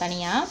வச்சுருக்கேன்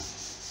தனியாக.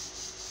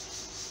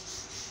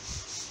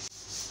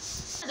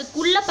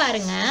 அதுக்குள்ளே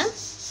பாருங்கள்,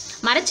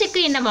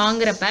 மரச்செக்கு எண்ணெய்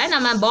வாங்குறப்ப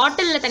நம்ம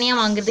பாட்டிலில்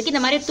தனியாக வாங்குறதுக்கு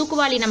இந்த மாதிரி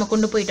தூக்குவாளி நம்ம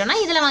கொண்டு போயிட்டோம்னா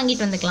இதில்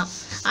வாங்கிட்டு வந்துக்கலாம்.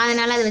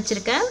 அதனால் அதை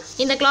வச்சுருக்கேன்.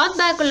 இந்த கிளாத்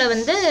பேக்குள்ளே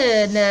வந்து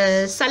இந்த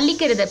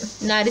சல்லிக்கிறது,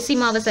 இந்த அரிசி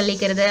மாவை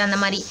சல்லிக்கிறது அந்த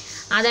மாதிரி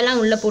அதெல்லாம்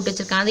உள்ளே போட்டு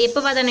வச்சுருக்கேன். அது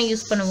எப்போவா தானே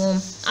யூஸ் பண்ணுவோம்.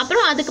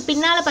 அப்புறம் அதுக்கு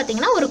பின்னால்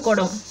பார்த்தீங்கன்னா ஒரு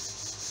குடம்.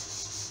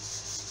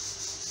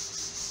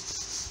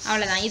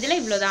 அவ்வளோதான். இதில்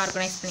இவ்வளோ தான்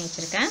ஆர்கனைஸ் பண்ணி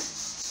வச்சுருக்கேன்.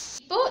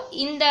 இப்போது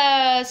இந்த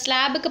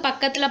ஸ்லாபுக்கு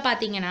பக்கத்தில்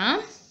பார்த்தீங்கன்னா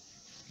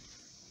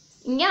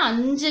இங்கே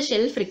 5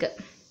 ஷெல்ஃப்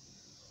இருக்குது.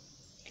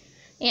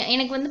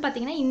 எனக்கு வந்து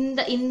பார்த்தீங்கன்னா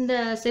இந்த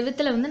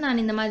செவுத்தில் வந்து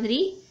நான் இந்த மாதிரி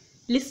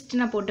லிஸ்ட்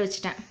நான் போட்டு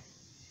வச்சுட்டேன்.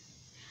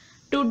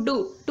 To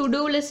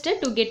two list,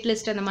 to get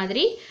list அந்த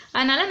மாதிரி.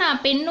 அதனால்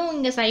நான் பெண்ணும்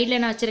இங்கே சைடில்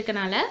நான்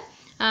வச்சுருக்கனால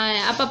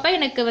அப்பப்போ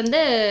எனக்கு வந்து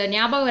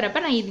ஞாபகம் வரப்போ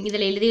நான்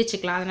இதில் எழுதி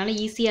வச்சுக்கலாம். அதனால்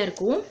ஈஸியாக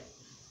இருக்கும்.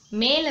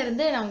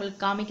 மேலேருந்து நான்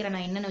உங்களுக்கு காமிக்கிறேன்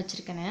நான் என்னென்ன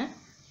வச்சுருக்கேன்னு.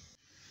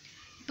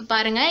 இப்போ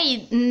பாருங்கள்,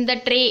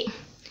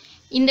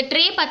 இந்த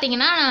ட்ரே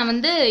பார்த்தீங்கன்னா நான்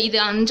வந்து இது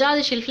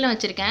 5வது ஷெல்ஃபில்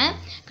வச்சுருக்கேன்.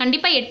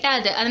 கண்டிப்பாக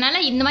எட்டாது.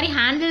 அதனால் இந்த மாதிரி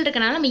ஹேண்டில்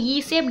இருக்கனால நம்ம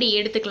ஈஸியாக இப்படி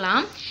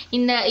எடுத்துக்கலாம்.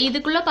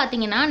 இதுக்குள்ளே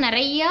பார்த்தீங்கன்னா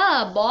நிறையா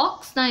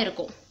பாக்ஸ் தான்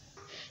இருக்கும்.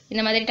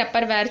 இந்த மாதிரி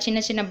டப்பர் வேர், சின்ன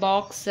சின்ன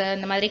பாக்ஸு,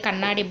 இந்த மாதிரி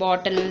கண்ணாடி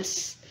பாட்டில்ஸ்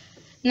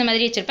இந்த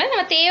மாதிரி வச்சுருப்பேன்.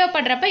 நம்ம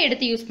தேவைப்படுறப்ப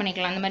எடுத்து யூஸ்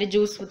பண்ணிக்கலாம். இந்த மாதிரி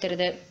ஜூஸ்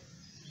ஊற்றுறது,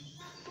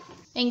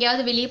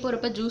 எங்கேயாவது வெளியே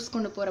போகிறப்ப ஜூஸ்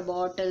கொண்டு போகிற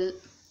பாட்டில்.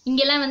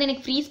 இங்கெல்லாம் வந்து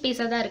எனக்கு ஃப்ரீ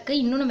ஸ்பேஸாக தான் இருக்குது.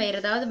 இன்னும் வேறு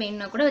ஏதாவது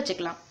வேணும்னா கூட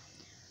வச்சுக்கலாம்.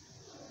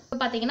 இப்போ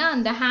பார்த்தீங்கன்னா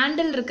அந்த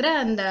ஹேண்டில் இருக்கிற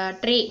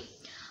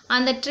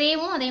அந்த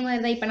ட்ரேவும் அதே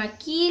மாதிரி தான். இப்போ நான்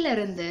கீழே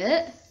இருந்து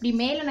இப்படி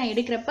மேலே நான்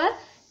எடுக்கிறப்ப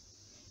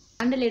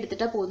ஹேண்டில்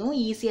எடுத்துகிட்டா போதும்,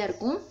 ஈஸியாக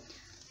இருக்கும்.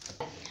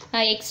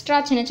 எக்ஸ்ட்ரா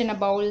சின்ன சின்ன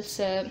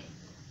பவுல்ஸு,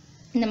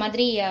 இந்த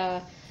மாதிரி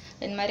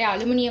இந்த மாதிரி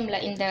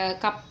அலுமினியமில் இந்த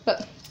கப்பு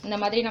இந்த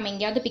மாதிரி நம்ம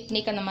எங்கேயாவது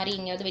பிக்னிக் அந்த மாதிரி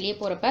எங்கேயாவது வெளியே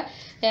போகிறப்ப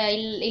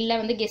இல்லை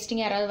வந்து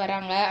கெஸ்ட்டுங்க யாராவது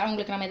வராங்க,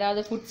 அவங்களுக்கு நம்ம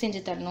ஏதாவது ஃபுட்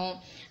செஞ்சு தரணும்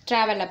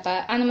ட்ராவல் அப்போ,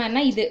 அந்த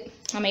மாதிரினா இது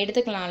நம்ம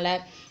எடுத்துக்கலாம்ல.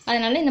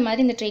 அதனால் இந்த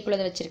மாதிரி இந்த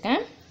ட்ரேக்குள்ளே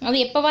வச்சுருக்கேன். அது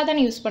எப்போவாது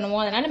தானே யூஸ்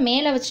பண்ணுவோம், அதனால்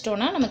மேலே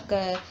வச்சிட்டோன்னா நமக்கு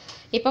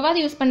எப்போவாது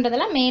யூஸ்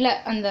பண்ணுறதெல்லாம் மேலே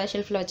அந்த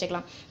ஷெல்ஃபில்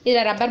வச்சுக்கலாம்.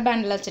 இதில் ரப்பர்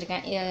பேண்டில்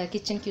வச்சுருக்கேன்,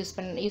 கிச்சனுக்கு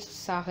யூஸ்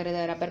ஆகிறது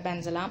ரப்பர்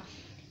பேண்ட்ஸ் எல்லாம்.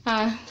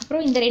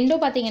 அப்புறம் இந்த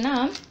ரெண்டும் பார்த்திங்கன்னா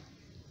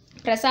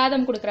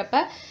பிரசாதம் கொடுக்குறப்ப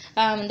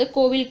வந்து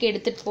கோவிலுக்கு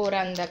எடுத்துகிட்டு போகிற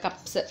அந்த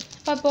கப்ஸு,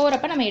 இப்போ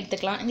போகிறப்ப நம்ம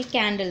எடுத்துக்கலாம். இந்த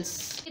கேண்டில்ஸ்,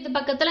 இது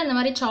பக்கத்தில் இந்த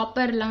மாதிரி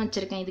சாப்பர்லாம்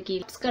வச்சுருக்கேன். இதுக்கு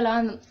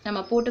கிட்ஸ்கெல்லாம் நம்ம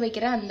போட்டு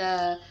வைக்கிற அந்த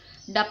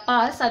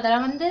டப்பாஸ்,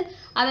 அதெல்லாம் வந்து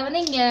அதை வந்து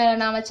இங்கே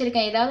நான்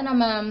வச்சுருக்கேன். ஏதாவது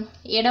நம்ம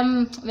இடம்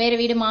வேறு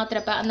வீடு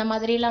மாற்றுறப்ப அந்த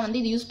மாதிரிலாம் வந்து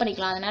இது யூஸ்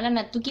பண்ணிக்கலாம். அதனால்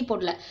நான் தூக்கி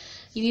போடல,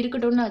 இது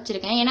இருக்கட்டும்னு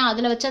வச்சுருக்கேன். ஏன்னா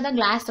அதில் வச்சா தான்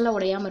கிளாஸ் எல்லாம்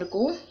உடையாமல்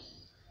இருக்கும்.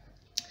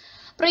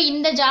 அப்புறம்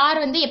இந்த ஜார்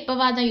வந்து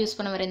எப்போவாது தான் யூஸ்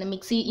பண்ண வரேன்.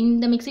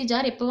 இந்த மிக்ஸி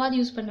ஜார் எப்போவாது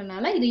யூஸ்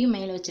பண்ணுறதுனால இதையும்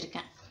மேலே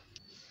வச்சுருக்கேன்.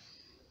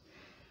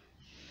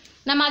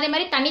 நம்ம அதே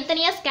மாதிரி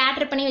தனித்தனியாக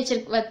ஸ்கேட்டர் பண்ணி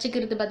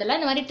வச்சுக்கிறது பதிலாக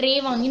இந்த மாதிரி ட்ரே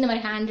வாங்கி இந்த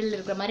மாதிரி ஹேண்டில்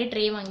இருக்கிற மாதிரி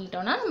ட்ரே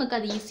வாங்கிட்டோன்னா நமக்கு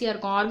அது ஈஸியாக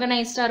இருக்கும்,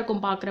 ஆர்கனைஸ்டாக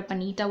இருக்கும், பார்க்குறப்ப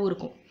நீட்டாகவும்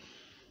இருக்கும்.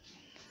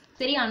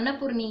 சரி,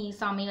 அன்னபூர்ணி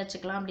சாமி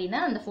வச்சுக்கலாம் அப்படின்னா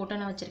அந்த ஃபோட்டோ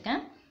நான்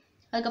வச்சுருக்கேன்.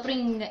 அதுக்கப்புறம்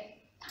இங்கே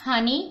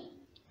ஹனி,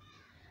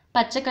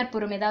 பச்சை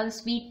கற்பூரம், ஏதாவது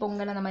ஸ்வீட்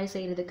பொங்கல் அந்த மாதிரி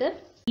செய்கிறதுக்கு,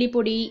 இட்லி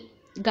பொடி,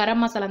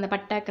 கரம் மசாலா, அந்த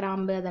பட்டை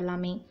கிராம்பு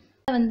அதெல்லாமே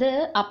வந்து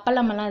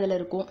அப்பளமெல்லாம் இதில்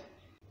இருக்கும்.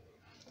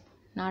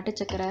 நாட்டு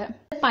சக்கரை,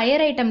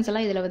 பயர் ஐட்டம்ஸ்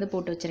எல்லாம் இதில் வந்து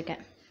போட்டு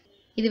வச்சுருக்கேன்.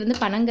 இது வந்து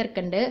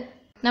பனங்கற்கண்டு.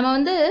 நம்ம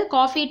வந்து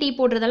காஃபி டீ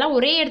போடுறதெல்லாம்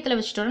ஒரே இடத்துல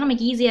வச்சுட்டோம்னா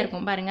நமக்கு ஈஸியாக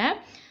இருக்கும். பாருங்கள்,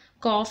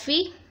 காஃபி,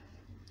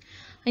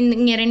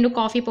 இங்கே 2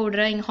 காஃபி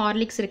பவுட்ரு, இங்கே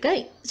ஹார்லிக்ஸ்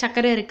இருக்குது,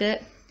 சர்க்கரை இருக்குது,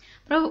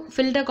 அப்புறம்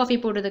ஃபில்டர் காஃபி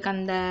போடுறதுக்கு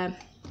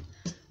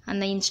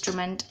அந்த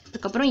இன்ஸ்ட்ருமெண்ட்,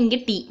 அதுக்கப்புறம் இங்கே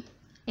டீ,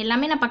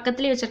 எல்லாமே நான்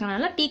பக்கத்துலேயே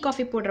வச்சுருக்கனால டீ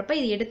காஃபி போடுறப்ப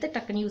இது எடுத்து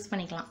டக்குன்னு யூஸ்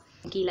பண்ணிக்கலாம்.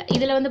 கீழே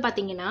இதில் வந்து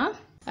பார்த்திங்கன்னா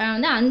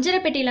வந்து அஞ்சரை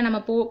பெட்டியில் நம்ம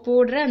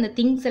போடுற அந்த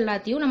திங்ஸ்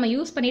எல்லாத்தையும் நம்ம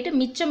யூஸ் பண்ணிவிட்டு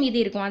மிச்சம்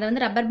மீதி இருக்கும், அதை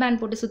வந்து ரப்பர்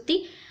பேண்ட் போட்டு சுற்றி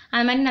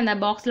அந்த மாதிரி நான் அந்த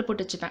பாக்ஸில்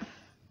போட்டு வச்சுப்பேன்.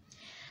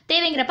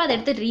 தேவைங்கிறப்ப அதை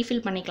எடுத்து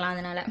ரீஃபில் பண்ணிக்கலாம்.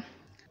 அதனால்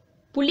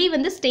புளி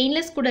வந்து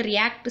ஸ்டெயின்லெஸ்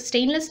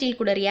ஸ்டீல்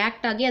கூட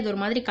ரியாக்ட் ஆகி அது ஒரு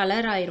மாதிரி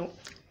கலர் ஆயிரும்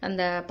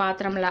அந்த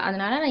பாத்திரம்ல,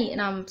 அதனால்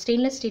நான்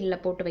ஸ்டெயின்லெஸ்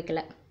ஸ்டீலில் போட்டு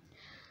வைக்கல.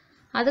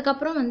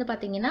 அதுக்கப்புறம் வந்து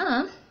பார்த்திங்கன்னா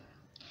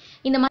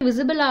இந்த மாதிரி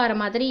விசிபிள் ஆகிற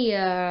மாதிரி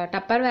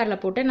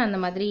டப்பர்வேரில் போட்டு நான்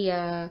அந்த மாதிரி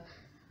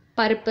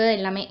பருப்பு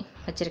எல்லாமே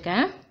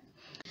வச்சுருக்கேன்.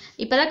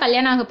 இப்போ தான்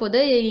கல்யாணம் ஆக போது,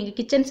 நீங்கள்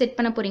கிச்சன் செட்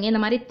பண்ண போகிறீங்க,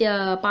 இந்த மாதிரி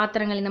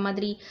பாத்திரங்கள் இந்த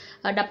மாதிரி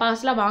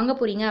டப்பாஸ்லாம் வாங்க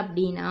போகிறீங்க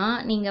அப்படின்னா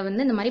நீங்கள்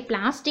வந்து இந்த மாதிரி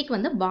பிளாஸ்டிக்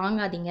வந்து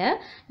வாங்காதீங்க.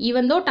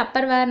 ஈவந்தோ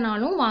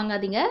டப்பர்வேர்னாலும்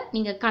வாங்காதீங்க.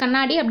 நீங்கள்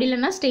கண்ணாடி அப்படி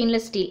இல்லைன்னா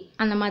ஸ்டெயின்லெஸ் ஸ்டீல்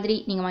அந்த மாதிரி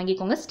நீங்கள்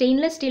வாங்கிக்கோங்க.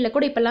 ஸ்டெயின்லெஸ் ஸ்டீலில்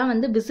கூட இப்போல்லாம்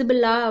வந்து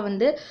விசிபிளாக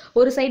வந்து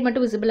ஒரு சைடு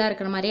மட்டும் விசிபிளாக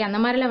இருக்கிற மாதிரி அந்த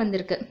மாதிரிலாம்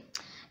வந்துருக்கு.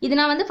 இது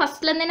நான் வந்து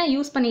ஃபஸ்ட்லேருந்தே நான்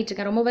யூஸ்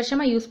பண்ணிகிட்ருக்கேன், ரொம்ப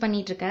வருஷமாக யூஸ்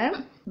பண்ணிகிட்ருக்கேன்.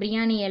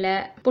 பிரியாணி இலை,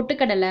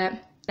 பொட்டுக்கடலை,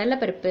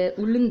 கடலைப்பருப்பு,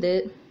 உளுந்து,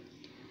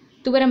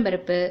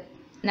 துவரம்பருப்பு,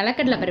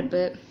 நிலக்கடலை பருப்பு,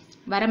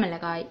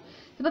 வரமிளகாய்.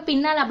 இப்போ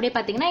பின்னால் அப்படியே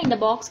பார்த்தீங்கன்னா இந்த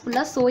பாக்ஸ்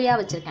ஃபுல்லாக சோயா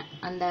வச்சுருக்கேன்,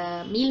 அந்த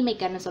மீல்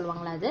மேக்கர்னு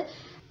சொல்லுவாங்களா அது.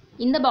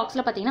 இந்த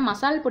பாக்ஸில் பார்த்தீங்கன்னா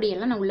மசால்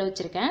பொடியெல்லாம் நான் உள்ளே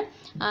வச்சுருக்கேன்.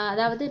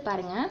 அதாவது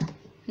பாருங்கள்,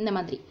 இந்த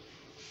மாதிரி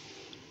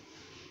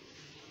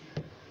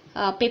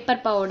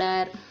பெப்பர்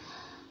பவுடர்,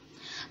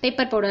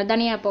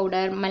 தனியா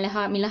பவுடர்,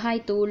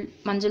 மிளகாய் தூள்,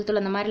 மஞ்சள்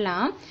தூள், அந்த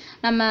மாதிரிலாம்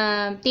நம்ம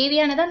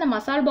தேவையானதை அந்த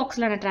மசால்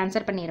பாக்ஸில் நான்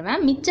ட்ரான்ஸ்ஃபர்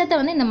பண்ணிடுவேன். மிச்சத்தை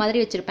வந்து இந்த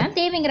மாதிரி வச்சுருப்பேன்.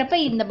 தேவைங்கிறப்ப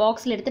இந்த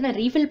பாக்ஸில் எடுத்து நான்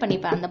ரீஃபில்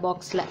பண்ணிப்பேன். அந்த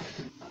பாக்ஸில்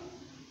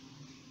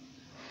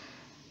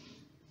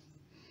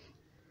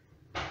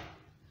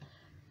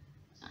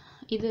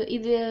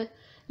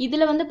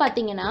இதில் வந்து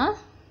பார்த்தீங்கன்னா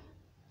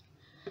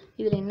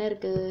இதில் என்ன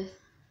இருக்குது,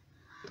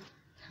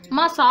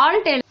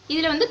 சால்ட்,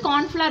 இதில் வந்து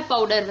கார்ன்ஃப்ளவர்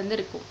பவுடர் வந்து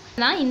இருக்கும்.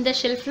 நான் இந்த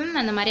ஷெல்ஃபில்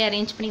நான் அந்த மாதிரி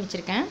அரேஞ்ச் பண்ணி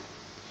வச்சுருக்கேன்.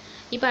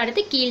 இப்போ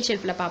அடுத்து கீழ்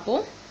ஷெல்ஃபில்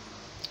பார்ப்போம்.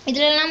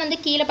 இதிலெல்லாம் வந்து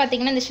கீழே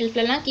பார்த்தீங்கன்னா இந்த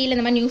ஷெல்ஃப்லலாம் கீழே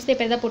இந்த மாதிரி நியூஸ்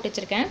பேப்பர் தான் போட்டு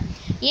வச்சுருக்கேன்.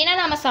 ஏன்னா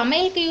நம்ம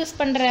சமையலுக்கு யூஸ்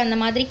பண்ணுற அந்த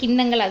மாதிரி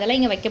கிண்ணங்கள் அதெல்லாம்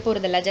இங்கே வைக்க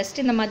போகிறதில்ல,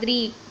 ஜஸ்ட் இந்த மாதிரி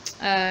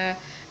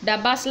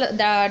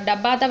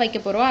டப்பா தான் வைக்க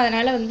போகிறோம்.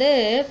 அதனால் வந்து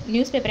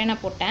நியூஸ் பேப்பரே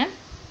நான் போட்டேன்.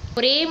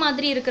 ஒரே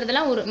மாதிரி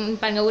இருக்கிறதெல்லாம்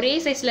பாருங்கள், ஒரே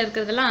சைஸில்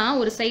இருக்கிறதெல்லாம்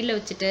ஒரு சைடில்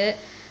வச்சுட்டு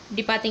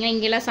இப்படி பார்த்தீங்கன்னா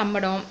இங்கெல்லாம்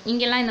சம்படம்,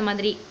 இங்கெல்லாம் இந்த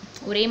மாதிரி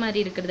ஒரே மாதிரி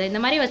இருக்கிறது, இந்த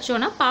மாதிரி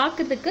வச்சோன்னா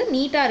பார்க்கறதுக்கு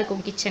நீட்டாக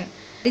இருக்கும் கிச்சன்.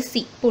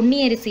 அரிசி, பொன்னி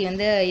அரிசி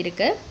வந்து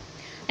இருக்குது.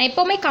 நான்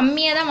எப்போவுமே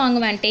கம்மியாக தான்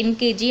வாங்குவேன், 10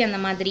 kg அந்த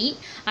மாதிரி.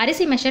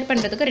 அரிசி மெஷர்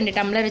பண்ணுறதுக்கு 2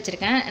 டம்ளர்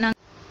வச்சுருக்கேன் நான்.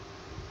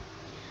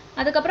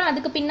 அதுக்கப்புறம்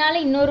அதுக்கு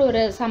பின்னால்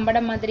ஒரு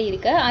சம்படம் மாதிரி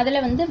இருக்குது,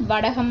 அதில் வந்து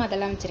வடகம்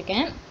அதெல்லாம்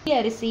வச்சுருக்கேன்.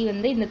 அரிசி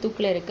வந்து இந்த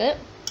தூக்கில் இருக்குது.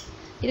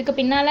 இதுக்கு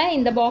பின்னால்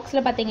இந்த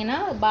பாக்ஸில் பார்த்தீங்கன்னா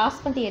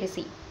பாஸ்மதி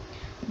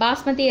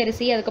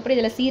அரிசி, அதுக்கப்புறம்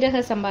இதில்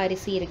சீரக சம்பா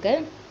அரிசி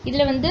இருக்குது.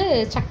 இதில் வந்து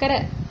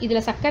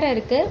சர்க்கரை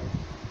இருக்குது.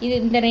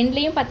 இந்த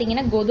ரெண்டுலேயும்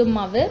பார்த்தீங்கன்னா கோதுமை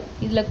மாவு,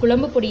 இதில்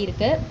குழம்பு பொடி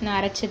இருக்குது நான்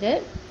அரைச்சது,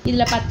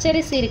 இதில்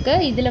பச்சரிசி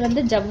இருக்குது, இதில்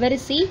வந்து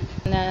ஜவ்வரிசி.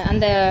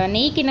 அந்த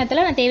நெய்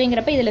கிண்ணத்தில் நான்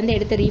தேவைங்கிறப்ப இதிலேருந்து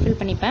எடுத்து ரீஃபில்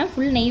பண்ணிப்பேன்.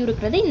 ஃபுல் நெய்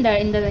இருக்கிறது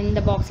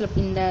இந்த பாக்ஸில்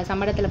இந்த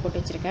சம்படத்தில்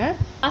போட்டு வச்சுருக்கேன்.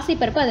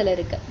 பாசிப்பருப்பு அதில்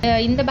இருக்குது.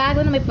 இந்த பேக்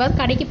வந்து நம்ம இப்போ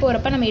கடைக்கு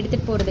போகிறப்ப நம்ம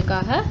எடுத்துகிட்டு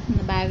போகிறதுக்காக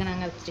இந்த பேக்கை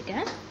நாங்கள்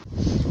வச்சுருக்கேன்.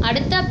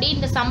 அடுத்து அப்படியே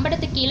இந்த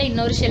சம்படத்துக்கு கீழே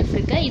இன்னொரு ஷெல்ஃப்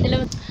இருக்குது. இதில்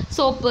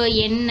சோப்பு,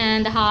 எண்ணெய்,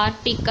 இந்த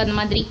ஹார்பிக் அந்த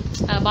மாதிரி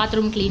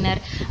பாத்ரூம்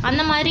கிளீனர்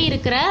அந்த மாதிரி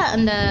இருக்கிற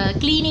அந்த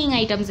க்ளீனிங்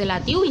ஐட்டம்ஸ்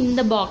எல்லாத்தையும்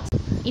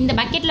இந்த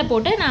பக்கெட்டில்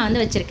போட்டு நான்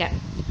வந்து வச்சுருக்கேன்.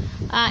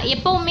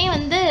 எப்போவுமே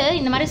வந்து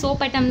இந்த மாதிரி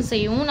சோப்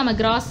ஐட்டம்ஸையும் நம்ம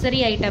கிராசரி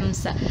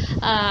ஐட்டம்ஸ்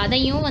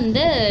அதையும்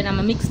வந்து நம்ம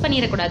மிக்ஸ்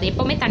பண்ணிடக்கூடாது.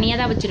 எப்போவுமே தனியாக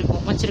தான்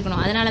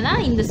வச்சுருக்கணும். அதனால தான்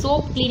இந்த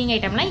சோப் க்ளீனிங்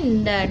ஐட்டம்லாம்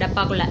இந்த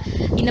டப்பாக்குள்ளே,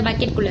 இந்த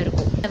பக்கெட்டுக்குள்ளே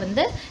இருக்கும். அது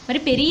வந்து இந்த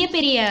மாதிரி பெரிய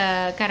பெரிய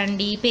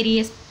கரண்டி,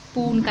 பெரிய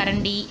ஸ்பூன்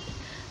கரண்டி,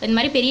 இந்த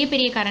மாதிரி பெரிய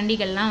பெரிய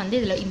கரண்டிகள்லாம் வந்து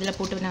இதில்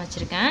போட்டு நான்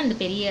வச்சுருக்கேன் இந்த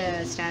பெரிய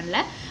ஸ்டாண்டில்.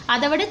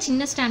 அதை விட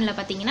சின்ன ஸ்டாண்டில்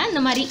பார்த்திங்கன்னா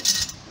இந்த மாதிரி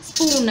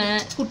ஸ்பூனு,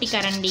 குட்டி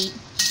கரண்டி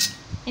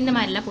இந்த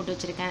மாதிரிலாம் போட்டு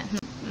வச்சுருக்கேன்.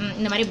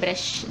 இந்த மாதிரி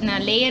ப்ரஷ்,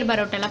 நான் லேயர்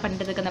பரோட்டெல்லாம்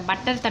பண்ணுறதுக்கு அந்த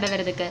பட்டர்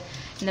தடவுறதுக்கு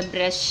இந்த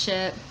ப்ரஷ்ஷு.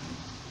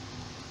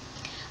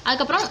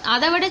 அதுக்கப்புறம்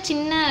அதை விட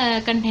சின்ன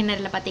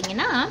கண்டெய்னரில்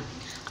பார்த்திங்கன்னா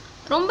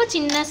ரொம்ப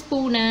சின்ன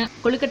ஸ்பூனு,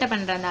 கொழுக்கட்டை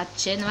பண்ணுற அந்த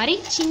அச்சு, இந்த மாதிரி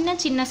சின்ன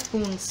சின்ன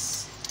ஸ்பூன்ஸ்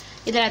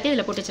இதெல்லாத்தையும்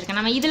இதில் போட்டு வச்சுருக்கேன்.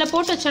 நம்ம இதில்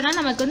போட்டு வச்சோன்னா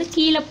நமக்கு வந்து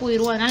கீழே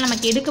போயிடும், அதனால்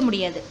நமக்கு எடுக்க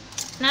முடியாது.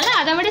 அதனால்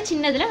அதை விட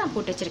சின்னதில் நான்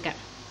போட்டு வச்சுருக்கேன்.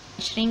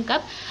 Shrink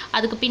cup.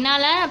 அதுக்கு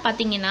பின்னால்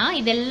பார்த்தீங்கன்னா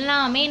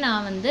இதெல்லாமே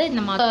நான் வந்து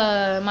இந்த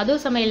மது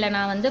சமையலில்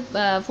நான் வந்து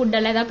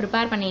ஃபுட்டெல்லாம் ஏதாவது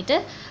ப்ரிப்பேர் பண்ணிவிட்டு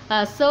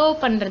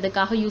சர்வ்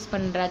பண்ணுறதுக்காக யூஸ்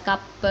பண்ணுற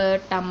கப்பு,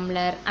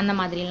 டம்ளர் அந்த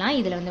மாதிரிலாம்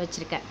இதில் வந்து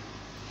வச்சுருக்கேன்.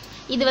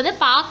 இது வந்து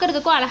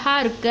பார்க்குறதுக்கும்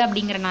அழகாக இருக்குது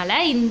அப்படிங்கிறனால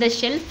இந்த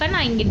ஷெல்ஃபை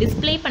நான் இங்கே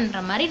டிஸ்பிளே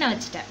பண்ணுற மாதிரி நான்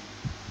வச்சுட்டேன்.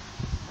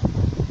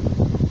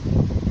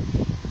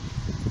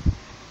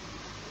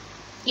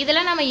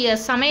 இதெல்லாம் நம்ம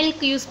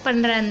சமையலுக்கு யூஸ்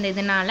பண்ணுற அந்த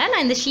இதனால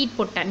நான் இந்த ஷீட்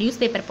போட்டேன், நியூஸ்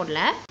பேப்பர் போடல.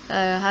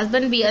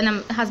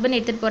 ஹஸ்பண்ட்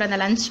எடுத்துகிட்டு போகிற அந்த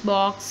லஞ்ச்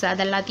பாக்ஸ்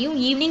அதெல்லாத்தையும்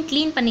ஈவினிங்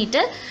க்ளீன்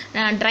பண்ணிவிட்டு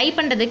ட்ரை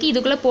பண்ணுறதுக்கு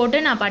இதுக்குள்ளே போட்டு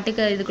நான்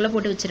பாட்டுக்கு இதுக்குள்ளே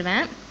போட்டு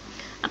வச்சுருவேன்.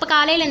 அப்போ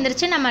காலையில்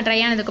எழுந்திரிச்சு நம்ம ட்ரை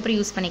ஆனதுக்கப்புறம்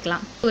யூஸ்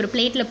பண்ணிக்கலாம். ஒரு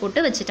பிளேட்டில்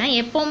போட்டு வச்சுட்டேன்.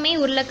 எப்போவுமே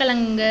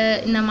உருளைக்கிழங்கு,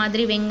 இந்த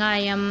மாதிரி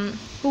வெங்காயம்,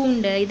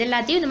 பூண்டு இது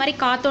எல்லாத்தையும் இந்த மாதிரி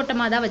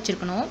காத்தோட்டமாக தான்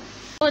வச்சுருக்கணும்.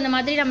 ஸோ இந்த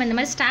மாதிரி நம்ம இந்த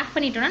மாதிரி ஸ்டாக்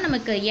பண்ணிட்டோம்னா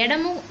நமக்கு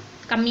இடமும்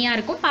கம்மியாக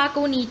இருக்கும்,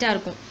 பார்க்கவும் நீட்டாக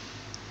இருக்கும்.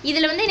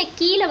 இதில் வந்து எனக்கு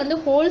கீழே வந்து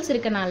ஹோல்ஸ்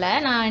இருக்கனால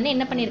நான்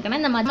என்ன பண்ணியிருக்கேன்னா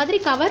இந்த மாதிரி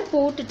கவர்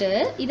போட்டுட்டு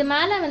இது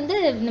மேலே வந்து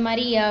இந்த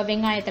மாதிரி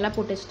வெங்காயத்தெல்லாம்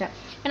போட்டு வச்சுட்டேன்.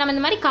 இப்போ நம்ம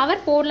இந்த மாதிரி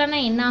கவர் போடலன்னா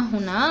என்ன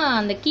ஆகும்னா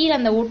அந்த கீழே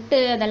அந்த ஒட்டு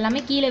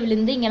அதெல்லாமே கீழே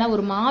விழுந்து இங்கெல்லாம்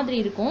ஒரு மாதிரி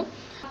இருக்கும்.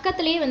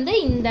 பக்கத்துலேயே வந்து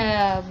இந்த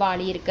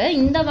வாளி இருக்குது.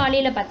 இந்த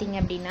வாளியில்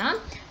பார்த்தீங்க அப்படின்னா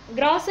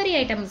கிராசரி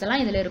ஐட்டம்ஸ்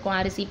எல்லாம் இதில் இருக்கும்.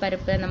 அரிசி,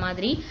 பருப்பு அந்த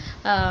மாதிரி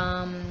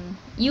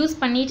யூஸ்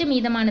பண்ணிவிட்டு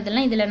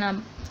மீதமானதெல்லாம் இதில் நான்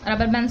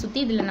ரப்பர் பேண்ட்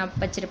சுற்றி இதில் நான்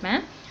வச்சுருப்பேன்.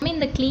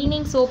 இந்த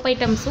க்ளீனிங் சோப்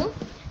ஐட்டம்ஸும்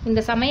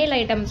இந்த சமையல்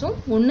ஐட்டம்ஸும்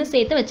ஒன்று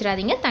சேர்த்து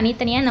வச்சிடாதீங்க.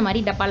 தனித்தனியாக இந்த மாதிரி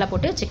டப்பாவில்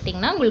போட்டு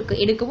வச்சுக்கிட்டிங்கன்னா உங்களுக்கு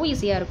எடுக்கவும்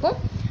ஈஸியாக இருக்கும்.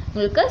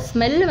 உங்களுக்கு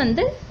ஸ்மெல்லு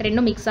வந்து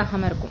ரெண்டும் மிக்ஸ்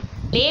ஆகாமல் இருக்கும்.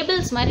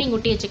 லேபிள்ஸ் மாதிரி நீங்கள்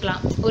ஒட்டி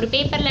வச்சுக்கலாம். ஒரு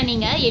பேப்பரில்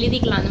நீங்கள்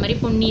எழுதிக்கலாம். அந்த மாதிரி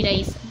பொன்னி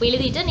ரைஸ் இப்போ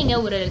எழுதிட்டு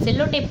நீங்கள் ஒரு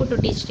செல்லோ டேப் போட்டு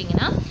ஒட்டி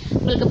வச்சிட்டிங்கன்னா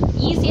உங்களுக்கு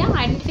ஈஸியாக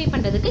ஐடென்டிஃபை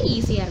பண்ணுறதுக்கு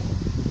ஈஸியாக இருக்கும்.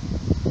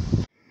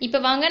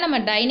 இப்போ வாங்க நம்ம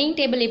டைனிங்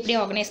டேபிள் எப்படி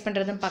ஆர்கனைஸ்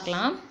பண்ணுறதுன்னு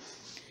பார்க்கலாம்.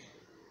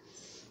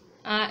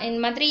 இந்த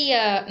மாதிரி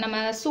நம்ம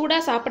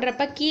சூடாக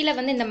சாப்பிட்றப்ப கீழே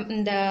வந்து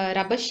இந்த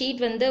ரப்பர் ஷீட்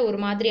வந்து ஒரு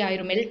மாதிரி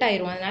ஆயிரும், மெல்ட்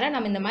ஆயிரும். அதனால்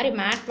நம்ம இந்த மாதிரி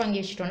மேட் வாங்கி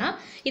வச்சிட்டோன்னா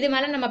இது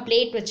மேலே நம்ம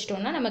பிளேட்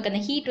வச்சிட்டோம்னா நமக்கு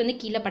அந்த ஹீட் வந்து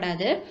கீழே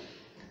படாது.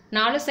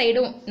 4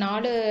 சைடும்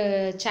 4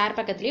 சேர்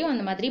பக்கத்துலேயும்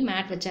அந்த மாதிரி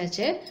மேட்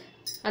வச்சாச்சு.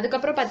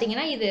 அதுக்கப்புறம்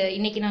பார்த்தீங்கன்னா இது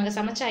இன்றைக்கி நாங்கள்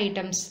சமைச்ச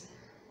ஐட்டம்ஸ்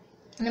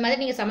இந்த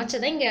மாதிரி நீங்கள்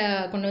சமைச்சதை இங்கே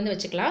கொண்டு வந்து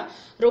வச்சுக்கலாம்.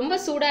 ரொம்ப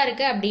சூடாக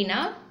இருக்குது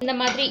அப்படின்னா இந்த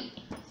மாதிரி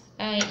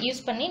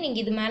யூஸ் பண்ணி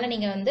நீங்கள் இது மேலே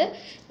நீங்கள் வந்து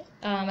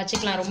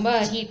வச்சுக்கலாம். ரொம்ப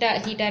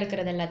ஹீட்டாக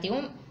இருக்கிறது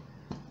எல்லாத்தையும்.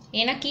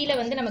 ஏன்னா கீழே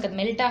வந்து நமக்கு அது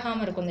மெல்ட்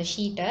ஆகாமல் இருக்கும் இந்த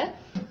ஷீட்டை.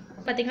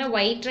 பார்த்திங்கன்னா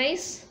ஒயிட்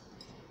ரைஸ்,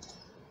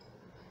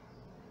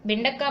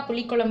 வெண்டைக்காய்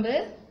புளிக்குழம்பு,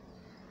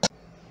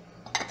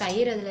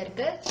 தயிர் அதில்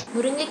இருக்குது,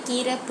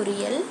 முருங்கைக்கீரை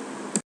பொரியல்,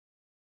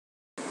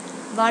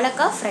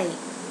 வாழைக்காய் ஃப்ரை.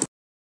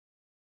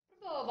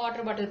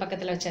 வாட்டர் பாட்டில்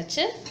பக்கத்தில்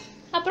வச்சாச்சு.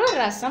 அப்புறம்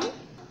ரசம்.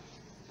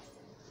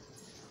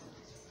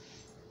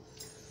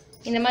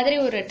 இந்த மாதிரி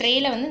ஒரு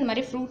ட்ரேயில் வந்து இந்த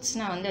மாதிரி ஃப்ரூட்ஸ்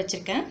நான் வந்து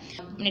வச்சுருக்கேன்.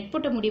 நெட்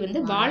போட்ட முடி வந்து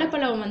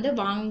வாழைப்பழம் வந்து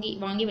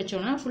வாங்கி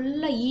வச்சோன்னா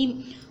ஃபுல்லாக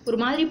ஒரு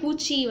மாதிரி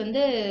பூச்சி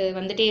வந்து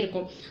வந்துகிட்டே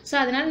இருக்கும். ஸோ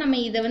அதனால் நம்ம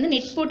இதை வந்து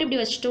நெட் போட்டு இப்படி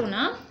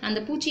வச்சிட்டோன்னா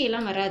அந்த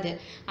பூச்சியெல்லாம் வராது.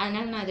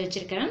 அதனால் நான் இதை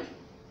வச்சுருக்கேன்.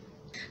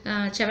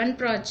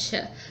 செவன்ப்ராச்.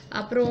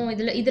 அப்புறம்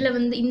இதில்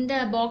வந்து இந்த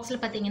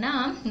பாக்ஸில் பார்த்தீங்கன்னா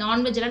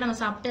நான்வெஜ்ஜெல்லாம் நம்ம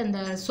சாப்பிட்டு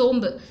அந்த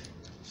சோம்பு,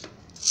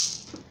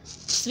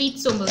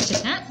 ஸ்வீட் சோம்பு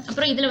வச்சுருக்கேன்.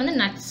 அப்புறம் இதில் வந்து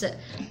நட்ஸு,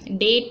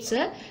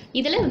 டேட்ஸு,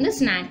 இதில் வந்து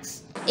ஸ்நாக்ஸ்.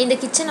 இந்த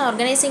கிச்சன்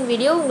ஆர்கனைசிங்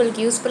வீடியோ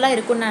உங்களுக்கு யூஸ்ஃபுல்லாக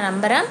இருக்கும்னு நான்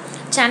நம்புகிறேன்.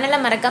 சேனலை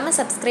மறக்காமல்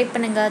சப்ஸ்கிரைப்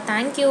பண்ணுங்கள்.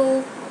 தேங்க்யூ.